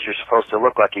sun because you're supposed to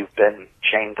look like you've been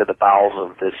chained to the bowels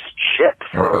of this ship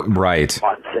for months,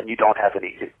 and you don't have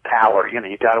any pallor. You know,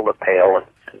 you got to look pale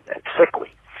and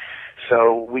sickly.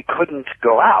 So we couldn't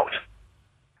go out.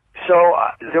 So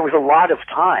there was a lot of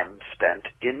time spent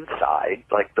inside,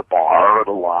 like the bar or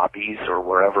the lobbies or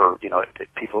wherever, you know,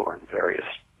 people were in various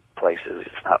places.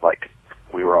 It's not like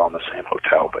we were all in the same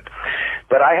hotel, but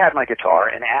I had my guitar,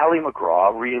 and Ally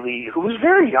McGraw who was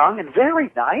very young and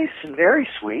very nice and very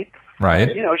sweet.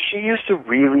 Right. You know, she used to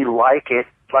really like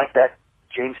that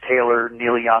James Taylor,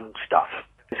 Neil Young stuff.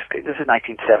 This is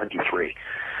 1973.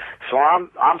 So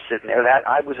I'm sitting there.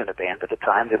 I was in a band at the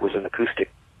time that was an acoustic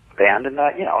band, and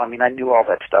you know, I mean, I knew all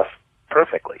that stuff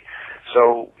perfectly.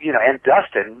 So, you know, and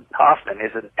Dustin Hoffman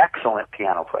is an excellent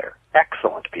piano player,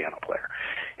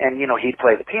 and you know, he'd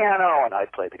play the piano and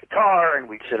I'd play the guitar, and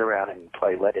we'd sit around and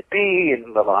play Let It Be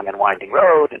and The Long and Winding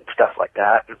Road and stuff like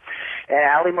that. And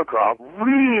Ally McGraw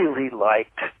really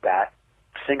liked that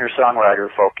singer-songwriter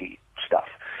folky stuff.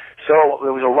 So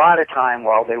there was a lot of time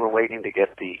while they were waiting to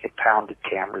get the impounded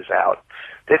cameras out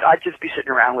that I'd just be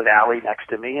sitting around with Ally next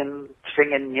to me and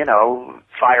singing, you know,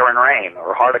 Fire and Rain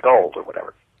or Heart of Gold or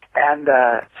whatever. And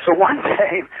so one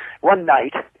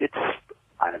night, it's,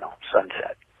 I don't know,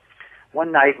 sunset.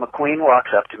 One night, McQueen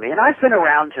walks up to me, and I've been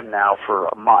around him now for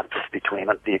a month between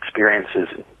the experiences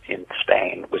in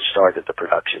Spain, which started the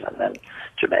production, and then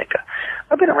Jamaica.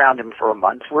 I've been around him for a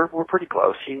month. We're pretty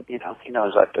close. He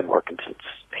knows I've been working since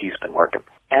he's been working.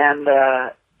 And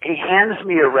he hands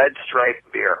me a Red Stripe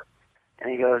beer, and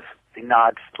he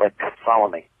nods, like, follow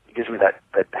me. He gives me that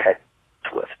head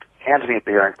twist. Hands me a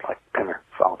beer and like, come here,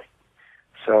 follow me.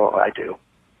 So I do.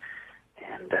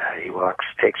 And he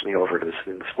takes me over to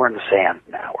we're in the sand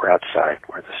now. We're outside.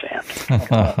 We're in the sand.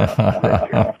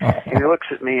 And he looks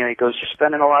at me and he goes, "You're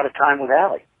spending a lot of time with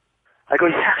Ally." I go,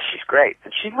 "Yeah, she's great.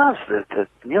 And she loves the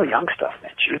Neil Young stuff,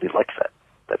 man. She really likes that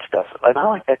stuff. And I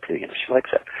like that too, you know, she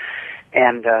likes it."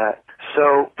 And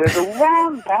so there's a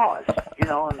long pause, you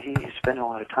know, and he's spending a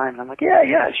lot of time. And I'm like,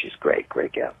 yeah, she's great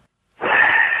gal.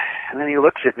 And then he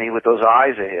looks at me with those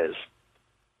eyes of his,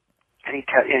 and he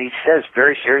says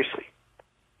very seriously,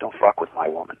 "Don't fuck with my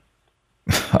woman."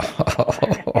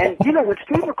 And, you know, when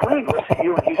Steve McQueen looks at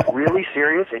you and he's really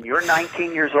serious, and you're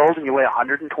 19 years old and you weigh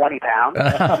 120 pounds,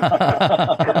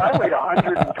 because I weighed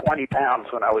 120 pounds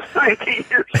when I was 19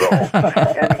 years old.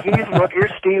 And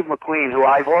here's Steve McQueen, who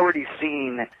I've already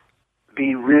seen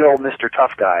be real Mr.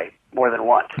 Tough Guy more than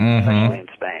once, especially in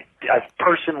Spain. I've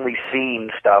personally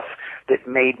seen stuff that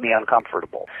made me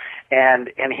uncomfortable. And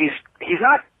he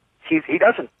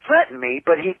doesn't threaten me,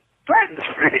 but he threatens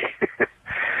me.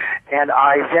 And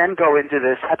I then go into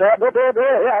this,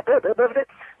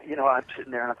 you know, I'm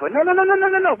sitting there and I'm going,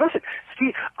 no, listen,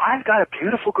 Steve, I've got a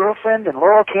beautiful girlfriend in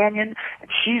Laurel Canyon, and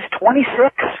she's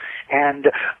 26, and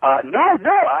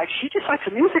she just likes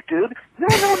the music, dude. No,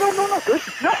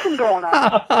 there's nothing going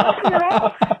on, nothing at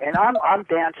all. And I'm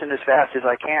dancing as fast as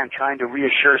I can, trying to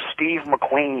reassure Steve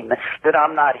McQueen that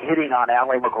I'm not hitting on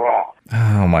Ally McGraw.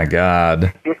 Oh my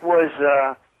God! It was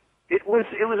a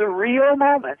real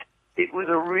moment. It was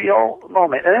a real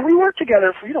moment. And then we worked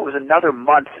together for, you know, it was another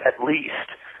month at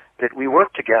least that we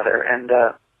worked together. And,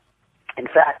 in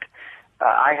fact,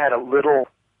 I had a little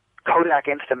Kodak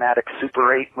Instamatic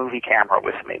Super 8 movie camera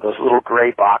with me, those little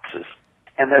gray boxes.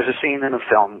 And there's a scene in the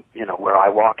film, you know, where I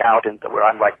walk out where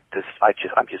I'm like this,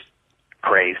 I'm just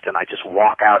crazed, and I just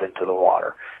walk out into the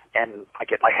water and I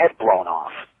get my head blown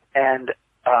off. And,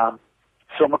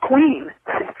 so McQueen,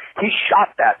 he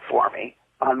shot that for me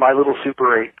on my little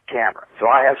Super 8 camera. So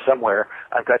I have somewhere,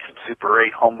 I've got some Super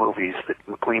 8 home movies that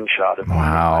McQueen shot of me.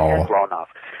 Wow. My head blown off.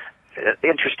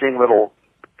 Interesting little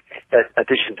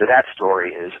addition to that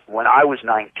story is when I was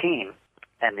 19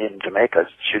 and in Jamaica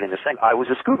shooting this thing, I was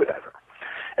a scuba diver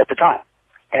at the time.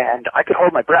 And I could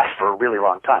hold my breath for a really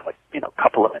long time, like, you know, a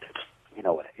couple of minutes. You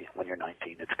know, when you're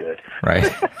 19, it's good.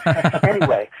 Right.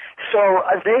 Anyway, so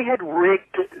they had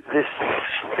rigged this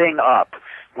thing up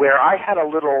where I had a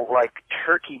little, like,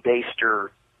 turkey baster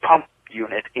pump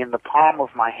unit in the palm of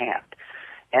my hand.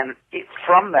 And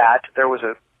from that, there was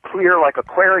a clear, like,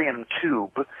 aquarium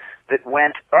tube that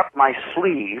went up my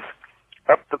sleeve,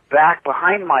 up the back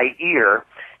behind my ear,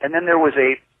 and then there was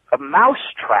a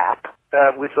mouse trap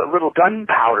with a little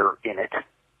gunpowder in it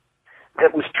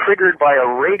that was triggered by a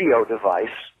radio device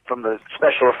from the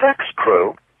special effects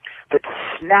crew that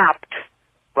snapped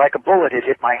like a bullet had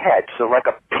hit my head. So like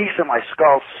a piece of my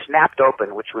skull snapped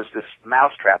open, which was this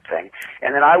mousetrap thing.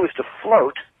 And then I was to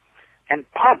float and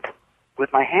pump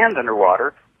with my hand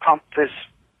underwater, pump this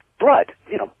blood,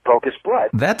 bogus blood.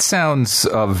 That sounds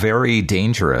very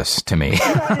dangerous to me. You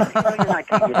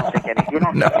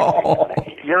don't No.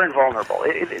 You're invulnerable.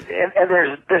 And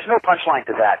there's no punchline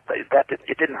to that.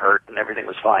 It didn't hurt and everything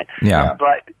was fine. Yeah.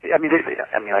 But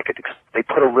they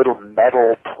put a little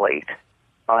metal plate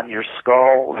on your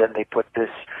skull, then they put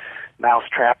this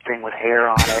mousetrap thing with hair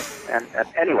on it, and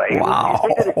anyway, wow.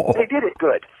 They did it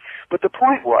good. But the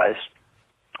point was,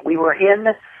 we were in,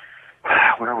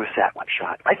 where was that one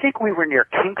shot? I think we were near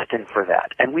Kingston for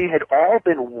that, and we had all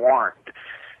been warned.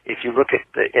 If you look at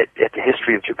the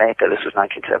history of Jamaica, this was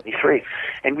 1973,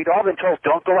 and we'd all been told,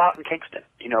 don't go out in Kingston.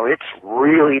 It's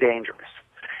really dangerous.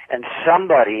 And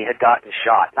somebody had gotten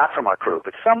shot, not from our crew,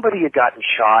 but somebody had gotten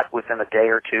shot within a day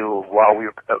or two while we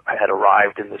had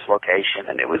arrived in this location,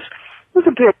 and it was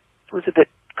a bit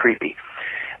creepy.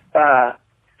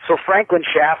 So Franklin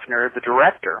Schaffner, the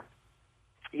director,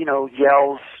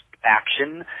 yells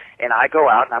action, and I go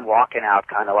out and I'm walking out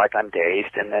kind of like I'm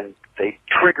dazed, and then they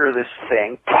trigger this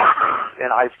thing,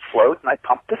 and I float and I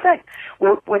pump the thing.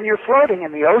 Well, when you're floating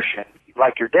in the ocean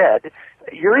like you're dead,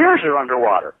 your ears are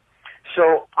underwater.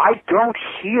 So I don't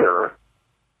hear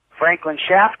Franklin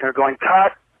Schaffner going,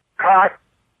 cut, cut.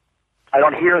 I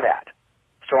don't hear that.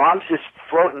 So I'm just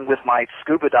floating with my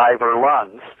scuba diver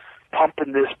lungs,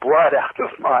 pumping this blood out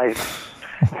of my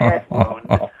head wound.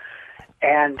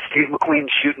 And Steve McQueen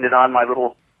shooting it on my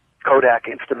little Kodak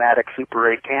Instamatic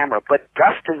Super 8 camera. But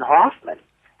Dustin Hoffman,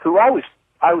 who I was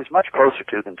much closer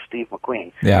to than Steve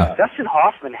McQueen. Yeah. Dustin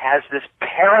Hoffman has this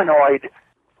paranoid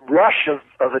rush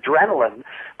of adrenaline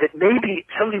that maybe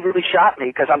somebody really shot me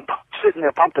because I'm sitting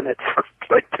there pumping it for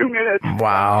like 2 minutes.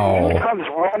 Wow. And he comes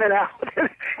running out.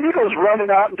 He goes running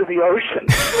out into the ocean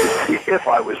to see if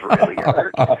I was really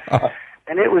hurt.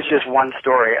 And it was just one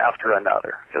story after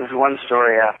another. It was one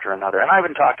story after another. And I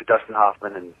haven't talked to Dustin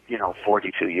Hoffman in,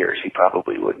 42 years. He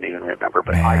probably wouldn't even remember,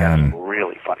 but I got some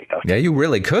really funny stuff. Yeah, you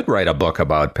really could write a book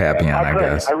about Papillon, I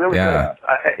guess. I really could.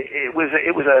 It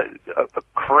was a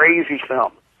crazy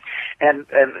film. And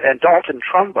Dalton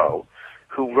Trumbo,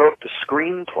 who wrote the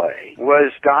screenplay,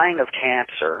 was dying of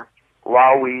cancer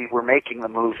while we were making the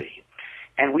movie.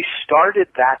 And we started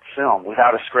that film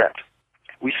without a script.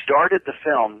 We started the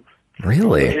film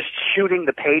just shooting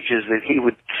the pages that he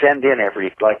would send in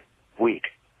every week.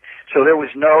 So there was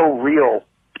no real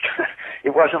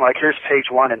it wasn't like here's page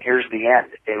one and here's the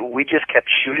end. We just kept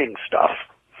shooting stuff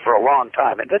for a long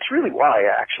time. And that's really why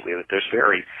actually that there's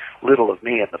very little of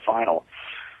me in the final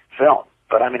film.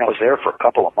 But I mean, I was there for a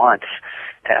couple of months,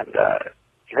 and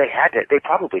they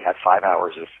probably had 5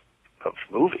 hours of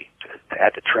movie. They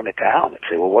had to trim it down and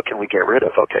say, well, what can we get rid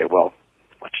of? Okay, well,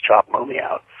 let's chop Mumy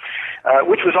out.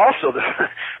 Which was also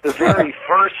the very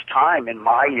first time in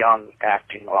my young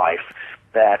acting life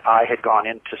that I had gone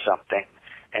into something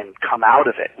and come out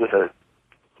of it with a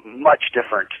much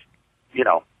different,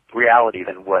 reality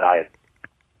than what I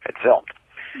had filmed.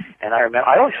 And I remember,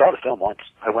 I only saw the film once.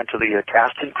 I went to the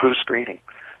cast and crew screening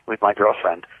with my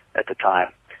girlfriend at the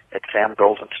time at Sam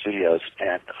Golden Studios,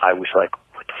 and I was like,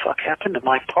 what the fuck happened to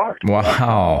my part?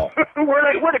 Wow.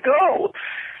 Where'd it go?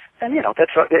 And,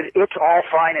 it's all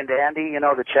fine and dandy,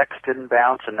 the checks didn't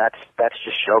bounce, and that's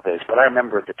just showbiz. But I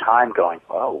remember at the time going,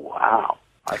 oh, wow.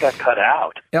 I got cut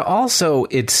out. Also,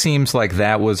 it seems like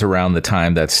that was around the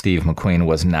time that Steve McQueen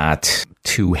was not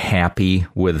too happy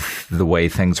with the way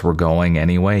things were going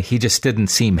anyway. He just didn't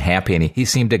seem happy, and he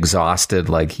seemed exhausted,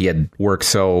 like he had worked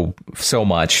so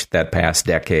much that past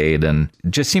decade, and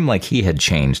it just seemed like he had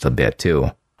changed a bit,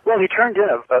 too. Well, he turned in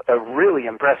a really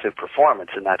impressive performance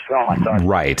in that film. I thought,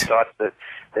 right. I thought that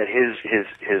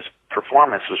his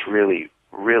performance was really,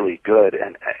 really good,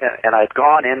 and I'd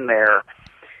gone in there,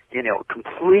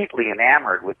 completely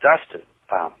enamored with Dustin,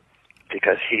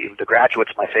 because The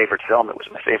Graduate's my favorite film. It was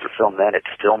my favorite film then. It's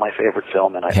still my favorite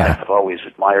film, and I've always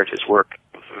admired his work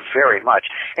very much.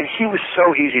 And he was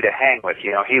so easy to hang with.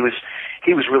 He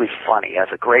was really funny. He has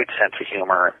a great sense of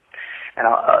humor. And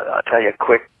I'll tell you a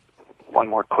quick one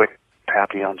more quick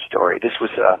Papillon story. This was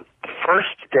the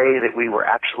first day that we were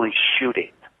actually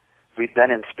shooting. We'd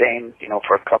been in Spain,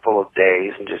 for a couple of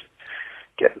days and just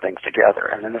getting things together.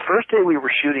 And then the first day we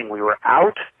were shooting, we were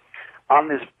out on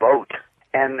this boat,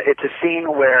 and it's a scene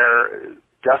where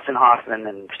Dustin Hoffman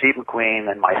and Steve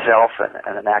McQueen and myself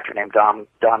and an actor named Don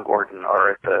Gordon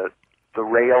are at the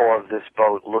rail of this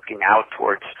boat looking out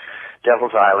towards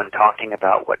Devil's Island, talking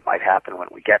about what might happen when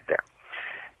we get there.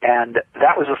 And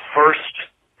that was the first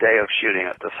day of shooting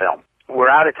of the film. We're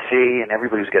out at sea, and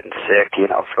everybody's getting sick,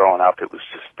 throwing up. It was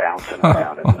just bouncing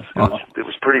around. It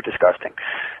was pretty disgusting.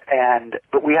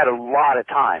 But we had a lot of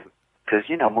time, because,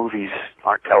 movies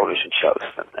aren't television shows,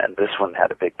 and this one had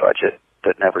a big budget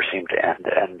that never seemed to end.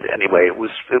 And anyway, it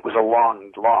was a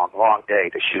long, long, long day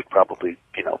to shoot probably,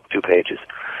 2 pages.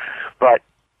 But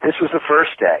this was the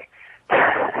first day.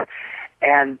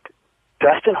 And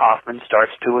Dustin Hoffman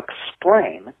starts to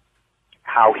explain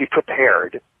how he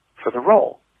prepared for the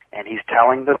role. And he's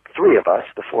telling the three of us,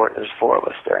 there's 4 of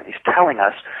us there, and he's telling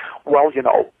us, well,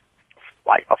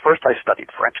 first I studied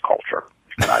French culture,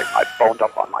 and I boned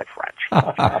up on my French.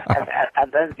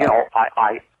 and then,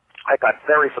 I got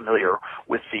very familiar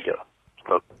with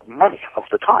the money of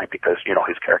the time, because,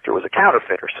 his character was a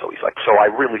counterfeiter, so he's like, so I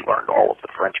really learned all of the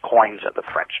French coins and the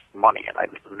French money, and I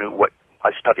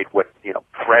studied what,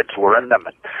 threads were in them,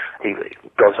 and he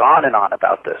goes on and on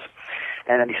about this.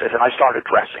 And then he says, and I started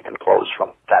dressing in clothes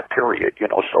from that period,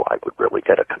 so I would really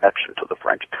get a connection to the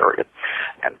French period.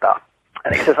 And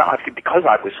he says, because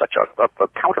I was such a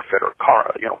counterfeiter,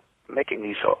 making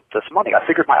this money, I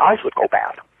figured my eyes would go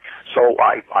bad. So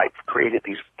I created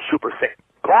these super thick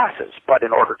glasses, but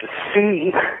in order to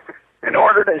see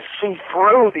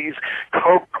through these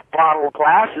Coke bottle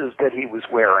glasses that he was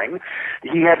wearing,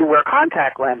 he had to wear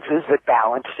contact lenses that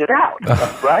balanced it out,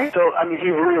 right? So, he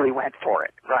really went for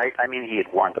it, right? He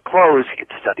had worn the clothes, he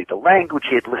had studied the language,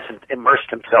 he had immersed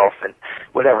himself in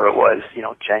whatever it was,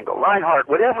 Django Reinhardt,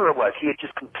 whatever it was. He had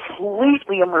just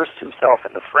completely immersed himself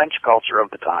in the French culture of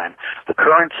the time, the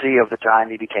currency of the time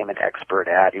he became an expert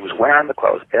at. He was wearing the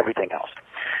clothes, everything else.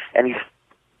 And he's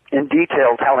in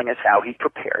detail telling us how he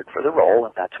prepared for the role,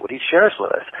 and that's what he shares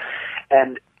with us.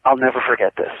 And I'll never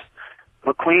forget this.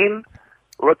 McQueen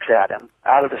looks at him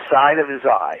out of the side of his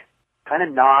eye, kind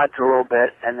of nods a little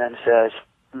bit, and then says,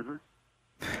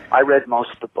 I read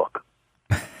most of the book.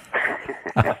 And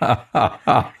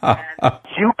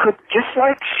you could, just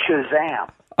like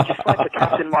Shazam, just like the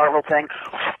Captain Marvel thing,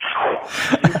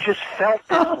 you just felt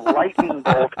this lightning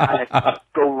bolt kind of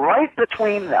go right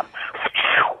between them.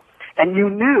 And you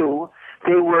knew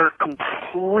they were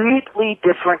completely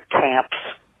different camps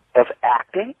of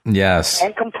acting. Yes.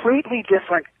 And completely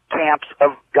different camps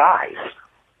of guys.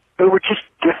 They were just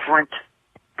different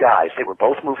guys. They were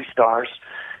both movie stars.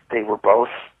 They were both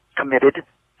committed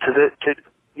to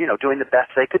doing the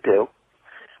best they could do.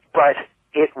 But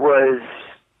it was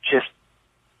just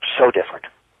so different.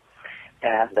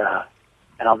 And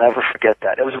I'll never forget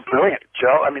that. It was brilliant,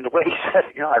 Joe. The way he said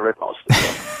it, I read most of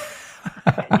it.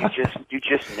 And you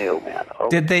just knew, man. Oh.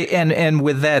 Did they? And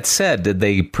with that said, did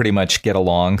they pretty much get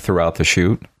along throughout the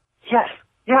shoot? Yes.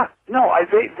 Yeah. No.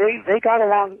 They got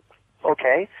along.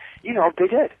 Okay. They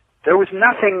did. There was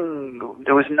nothing.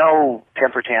 There was no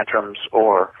temper tantrums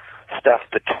or stuff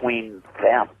between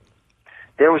them.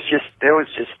 There was just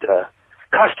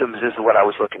customs is what I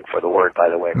was looking for. The word, by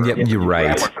the way. Yep, you're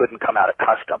right. Grammar couldn't come out of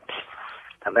customs.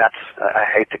 And that's, I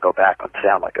hate to go back and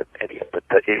sound like an idiot, but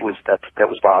that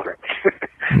was bothering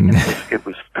me. It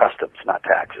was customs, not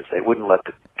taxes. They wouldn't let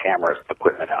the camera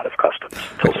equipment out of customs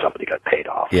until somebody got paid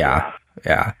off. Yeah.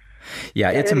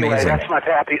 It's anyway, amazing.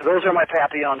 Those are my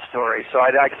Papillon stories. So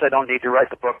I guess I don't need to write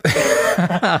the book.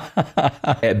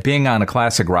 Being on a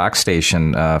classic rock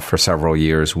station for several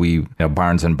years,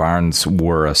 Barnes and Barnes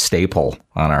were a staple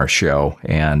on our show,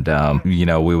 and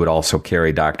we would also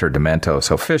carry Dr. Demento.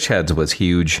 So Fishheads was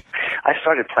huge. I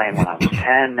started playing when I was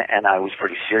 10, and I was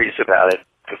pretty serious about it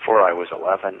before I was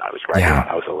 11. I was writing when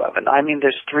I was 11.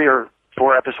 There's 3 or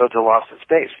 4 episodes of Lost in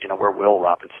Space, where Will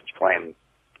Robinson's playing.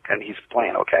 And he's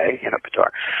playing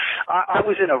guitar. I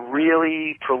was in a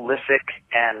really prolific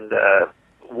and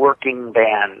working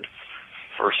band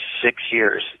for 6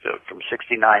 years, from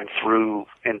 69 through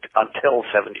until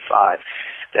 75.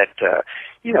 That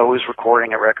was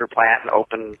recording at Record Plant and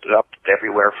opened up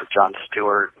everywhere for Jon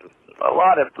Stewart. A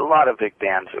lot of big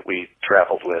bands that we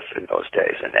traveled with in those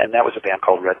days, and that was a band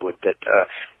called Redwood that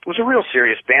was a real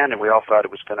serious band, and we all thought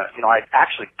it was gonna. I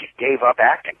actually gave up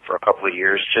acting for a couple of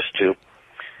years just to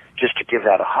give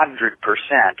that 100%.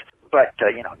 But,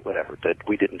 whatever, that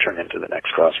we didn't turn into the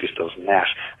next Crosby, Stills, and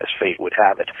Nash, as fate would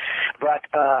have it.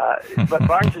 But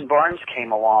Barnes & Barnes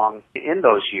came along in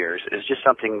those years as just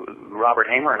something Robert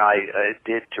Hamer and I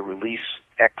did to release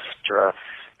extra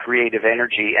creative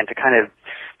energy and to kind of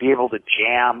be able to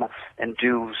jam and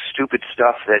do stupid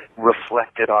stuff that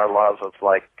reflected our love of,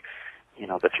 like,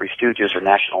 the Three Stooges or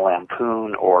National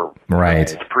Lampoon or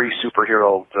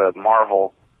pre-superhero, the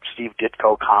Marvel Steve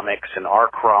Ditko comics and R.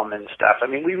 Crumb and stuff. I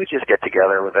mean, we would just get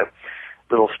together with a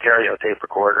little stereo tape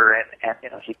recorder and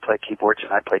he'd play keyboards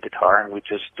and I'd play guitar, and we'd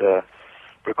just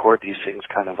record these things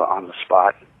kind of on the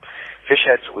spot.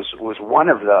 Fishheads was one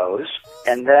of those.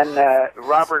 And then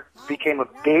Robert became a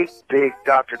big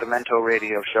Dr. Demento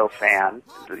radio show fan.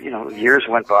 Years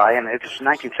went by, and it was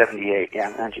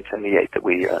 1978 that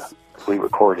we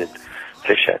recorded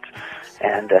Fishheads.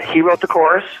 And he wrote the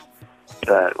chorus,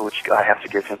 which I have to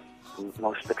give him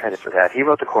most of the credit for that. He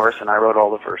wrote the chorus, and I wrote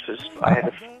all the verses. I had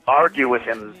to argue with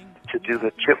him to do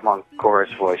the Chipmunk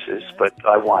chorus voices, but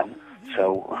I won.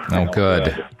 So,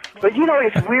 good. But,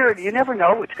 it's weird. You never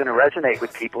know what's going to resonate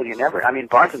with people.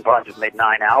 Barnes & Barnes has made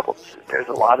 9 albums. There's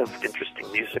a lot of interesting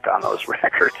music on those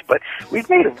records. But we've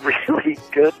made a really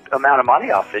good amount of money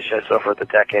off Fishheads over the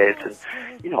decades. And,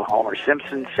 Homer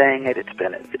Simpson sang it. It's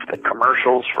been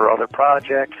commercials for other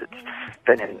projects. It's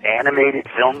been in animated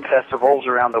film festivals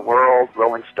around the world.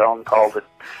 Rolling Stone called it,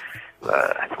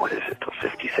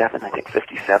 57? I think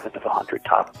 57 of 100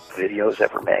 top videos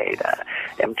ever made.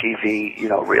 MTV,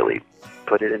 really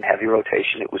put it in heavy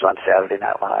rotation. It was on Saturday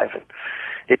Night Live, and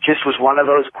it just was one of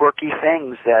those quirky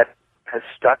things that has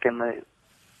stuck in the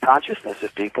consciousness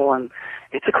of people, and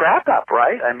it's a crack up,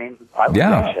 right? I mean, I would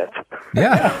watch it.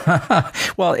 Yeah.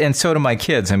 Well, and so do my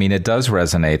kids. I mean, it does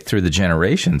resonate through the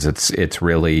generations. It's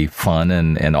really fun,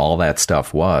 and all that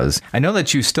stuff was. I know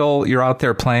that you're out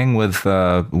there playing with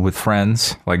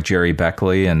friends like Jerry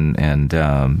Beckley and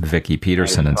Vicki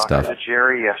Peterson and stuff. I was talking to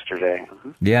Jerry yesterday.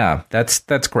 Mm-hmm. Yeah,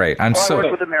 that's great. I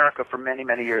worked with America for many,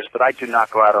 many years, but I do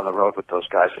not go out on the road with those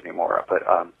guys anymore. But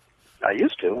I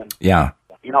used to. And, yeah.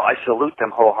 I salute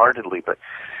them wholeheartedly, but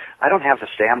I don't have the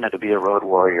stamina to be a road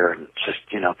warrior. And just,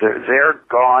 they're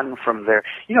gone from their,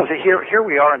 here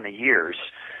we are in the years.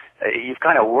 You've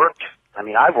kind of worked. I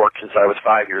mean, I've worked since I was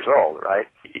 5 years old, right?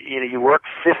 You work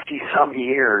 50-some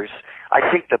years. I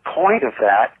think the point of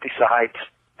that, besides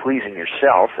pleasing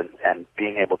yourself and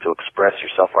being able to express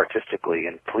yourself artistically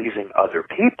and pleasing other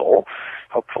people,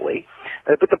 hopefully,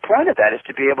 but the point of that is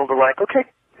to be able to, like, okay,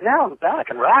 now I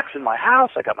can relax in my house.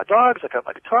 I got my dogs. I got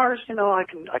my guitars. I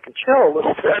can chill a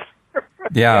little bit.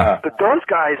 Yeah. But those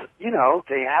guys,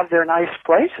 they have their nice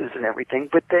places and everything,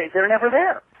 but they're never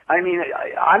there. I mean,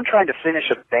 I'm trying to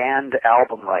finish a band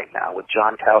album right now with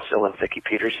John Cowsill and Vicki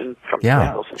Peterson from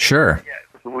Bengals. Sure.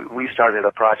 We started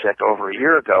a project over a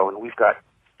year ago, and we've got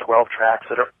 12 tracks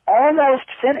that are almost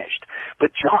finished.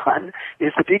 But John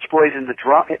is the Beach Boys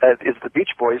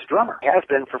drummer. He has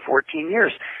been for 14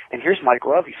 years. And here's Mike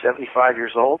Love. He's 75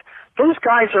 years old. Those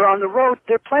guys are on the road.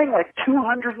 They're playing like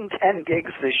 210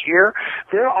 gigs this year.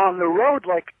 They're on the road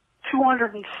like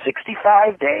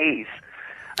 265 days.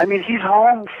 I mean, he's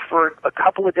home for a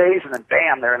couple of days, and then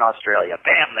bam, they're in Australia.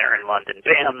 Bam, they're in London.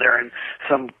 Bam, they're in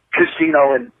some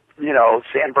casino in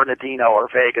San Bernardino or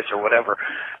Vegas or whatever.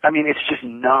 I mean, it's just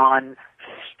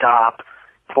non-stop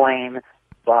plane,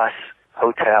 bus,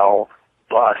 hotel,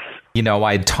 bus.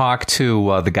 I talked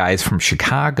to the guys from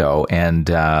Chicago, and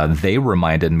they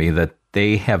reminded me that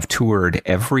they have toured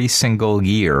every single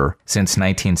year since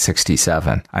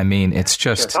 1967. I mean, it's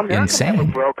just insane.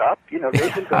 Never broke up. They've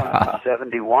been going on since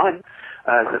 71.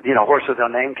 Horse with No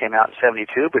Name came out in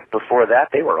 72, but before that,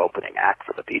 they were opening act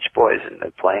for the Beach Boys and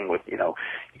playing with,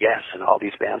 Yes and all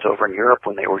these bands over in Europe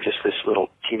when they were just this little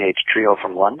teenage trio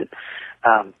from London.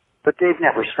 But they've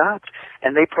never stopped.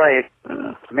 And they play,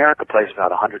 America plays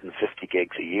about 150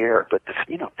 gigs a year, but,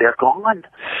 they're gone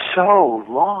so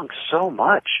long, so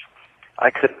much. I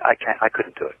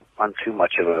couldn't do it. I'm too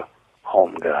much of a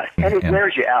home guy. And it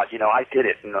wears you out. I did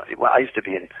it.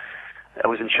 I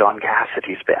was in Sean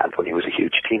Cassidy's band when he was a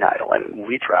huge teen idol, and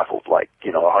we traveled like,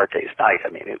 a hard day's night. I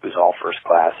mean, it was all first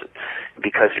class. And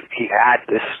because he had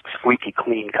this squeaky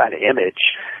clean kind of image,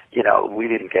 we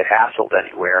didn't get hassled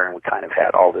anywhere, and we kind of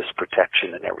had all this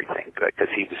protection and everything because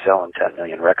he was selling 10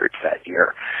 million records that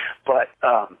year. But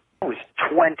I was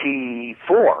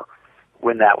 24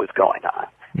 when that was going on.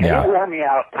 Yeah. It wore me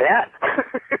out then.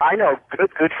 I know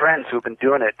good friends who've been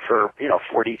doing it for,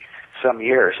 40-some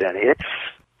years, and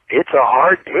it's a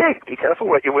hard gig. Be careful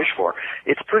what you wish for.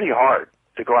 It's pretty hard.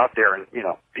 to go out there and,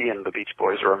 be in the Beach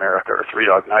Boys or America or Three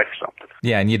Dog Night or something.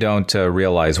 Yeah, and you don't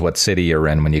realize what city you're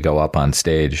in when you go up on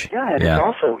stage. Yeah, and it's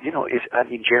also,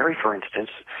 Jerry, for instance,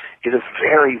 is a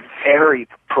very, very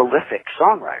prolific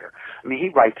songwriter. I mean, he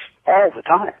writes all the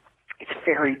time. It's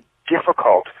very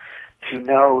difficult to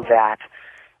know that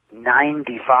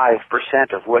 95%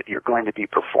 of what you're going to be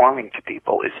performing to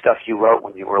people is stuff you wrote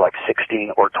when you were like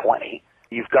 16 or 20.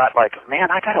 You've got like, man,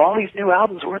 I got all these new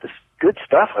albums worth of good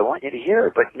stuff I want you to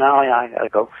hear, but now I gotta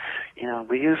go,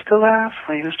 we used to laugh,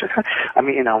 we used to,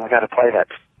 we gotta play that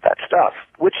stuff,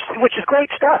 which is great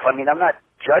stuff. I mean, I'm not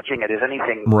judging it as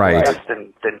anything less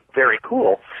than very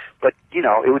cool, but,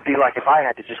 it would be like if I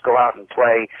had to just go out and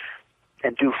play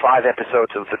and do 5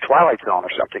 episodes of The Twilight Zone or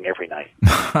something every night. You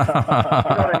know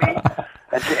what I mean?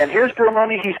 And here's Bill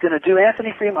Mumy. He's going to do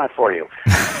Anthony Fremont for you.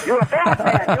 You're a bad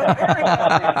man. You're a very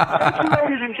bad man. Thank you,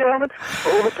 ladies and gentlemen.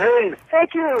 Oh, the pain.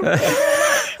 Thank you. Thank you very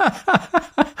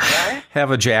much. Right?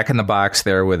 Have a Jack in the Box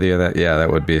there with you. That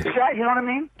would be. You know what I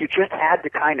mean? You just had to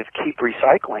kind of keep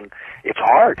recycling. It's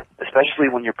hard, especially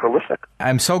when you're prolific.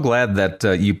 I'm so glad that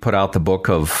you put out the book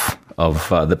of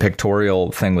the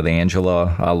pictorial thing with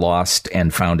Angela, Lost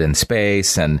and Found in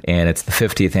Space, and it's the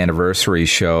 50th anniversary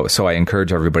show, so I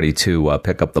encourage everybody to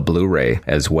pick up the Blu-ray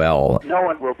as well. No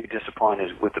one will be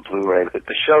disappointed with the Blu-ray.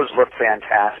 The shows look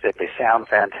fantastic. They sound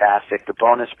fantastic. The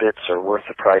bonus bits are worth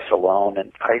the price alone,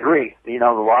 and I agree. The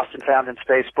Lost and Found in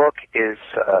Space book is...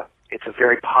 it's a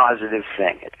very positive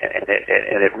thing, and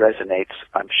it resonates,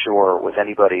 I'm sure, with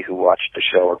anybody who watched the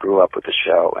show or grew up with the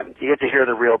show. And you get to hear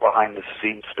the real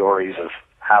behind-the-scenes stories of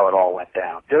how it all went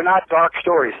down. They're not dark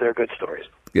stories; they're good stories.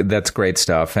 That's great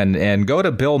stuff. And go to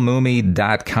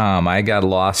BillMumy.com. I got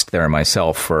lost there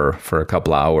myself for a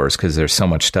couple hours because there's so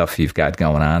much stuff you've got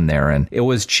going on there. And it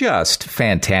was just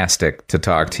fantastic to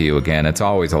talk to you again. It's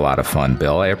always a lot of fun,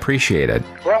 Bill. I appreciate it.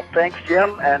 Well, thanks,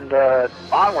 Jim. And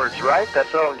onwards, right?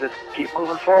 That's all. Just keep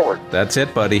moving forward. That's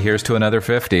it, buddy. Here's to another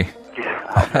 50.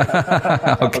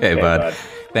 Okay, bud.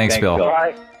 Thanks, Bill.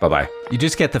 Bye. Bye-bye. You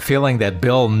just get the feeling that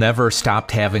Bill never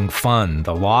stopped having fun.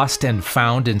 The Lost and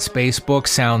Found in Space book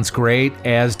sounds great,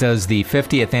 as does the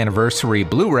 50th anniversary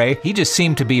Blu-ray. He just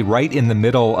seemed to be right in the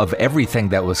middle of everything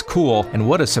that was cool, and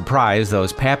what a surprise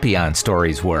those Papillon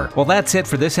stories were. Well, that's it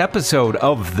for this episode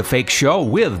of The Fake Show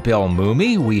with Bill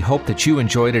Mumy. We hope that you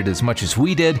enjoyed it as much as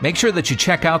we did. Make sure that you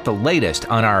check out the latest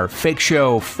on our Fake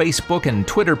Show Facebook and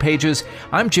Twitter pages.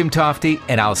 I'm Jim Tofte,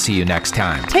 and I'll see you next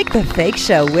time. Take The Fake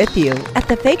Show with you at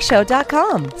thefakeshow.com,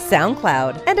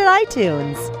 SoundCloud, and at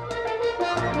iTunes.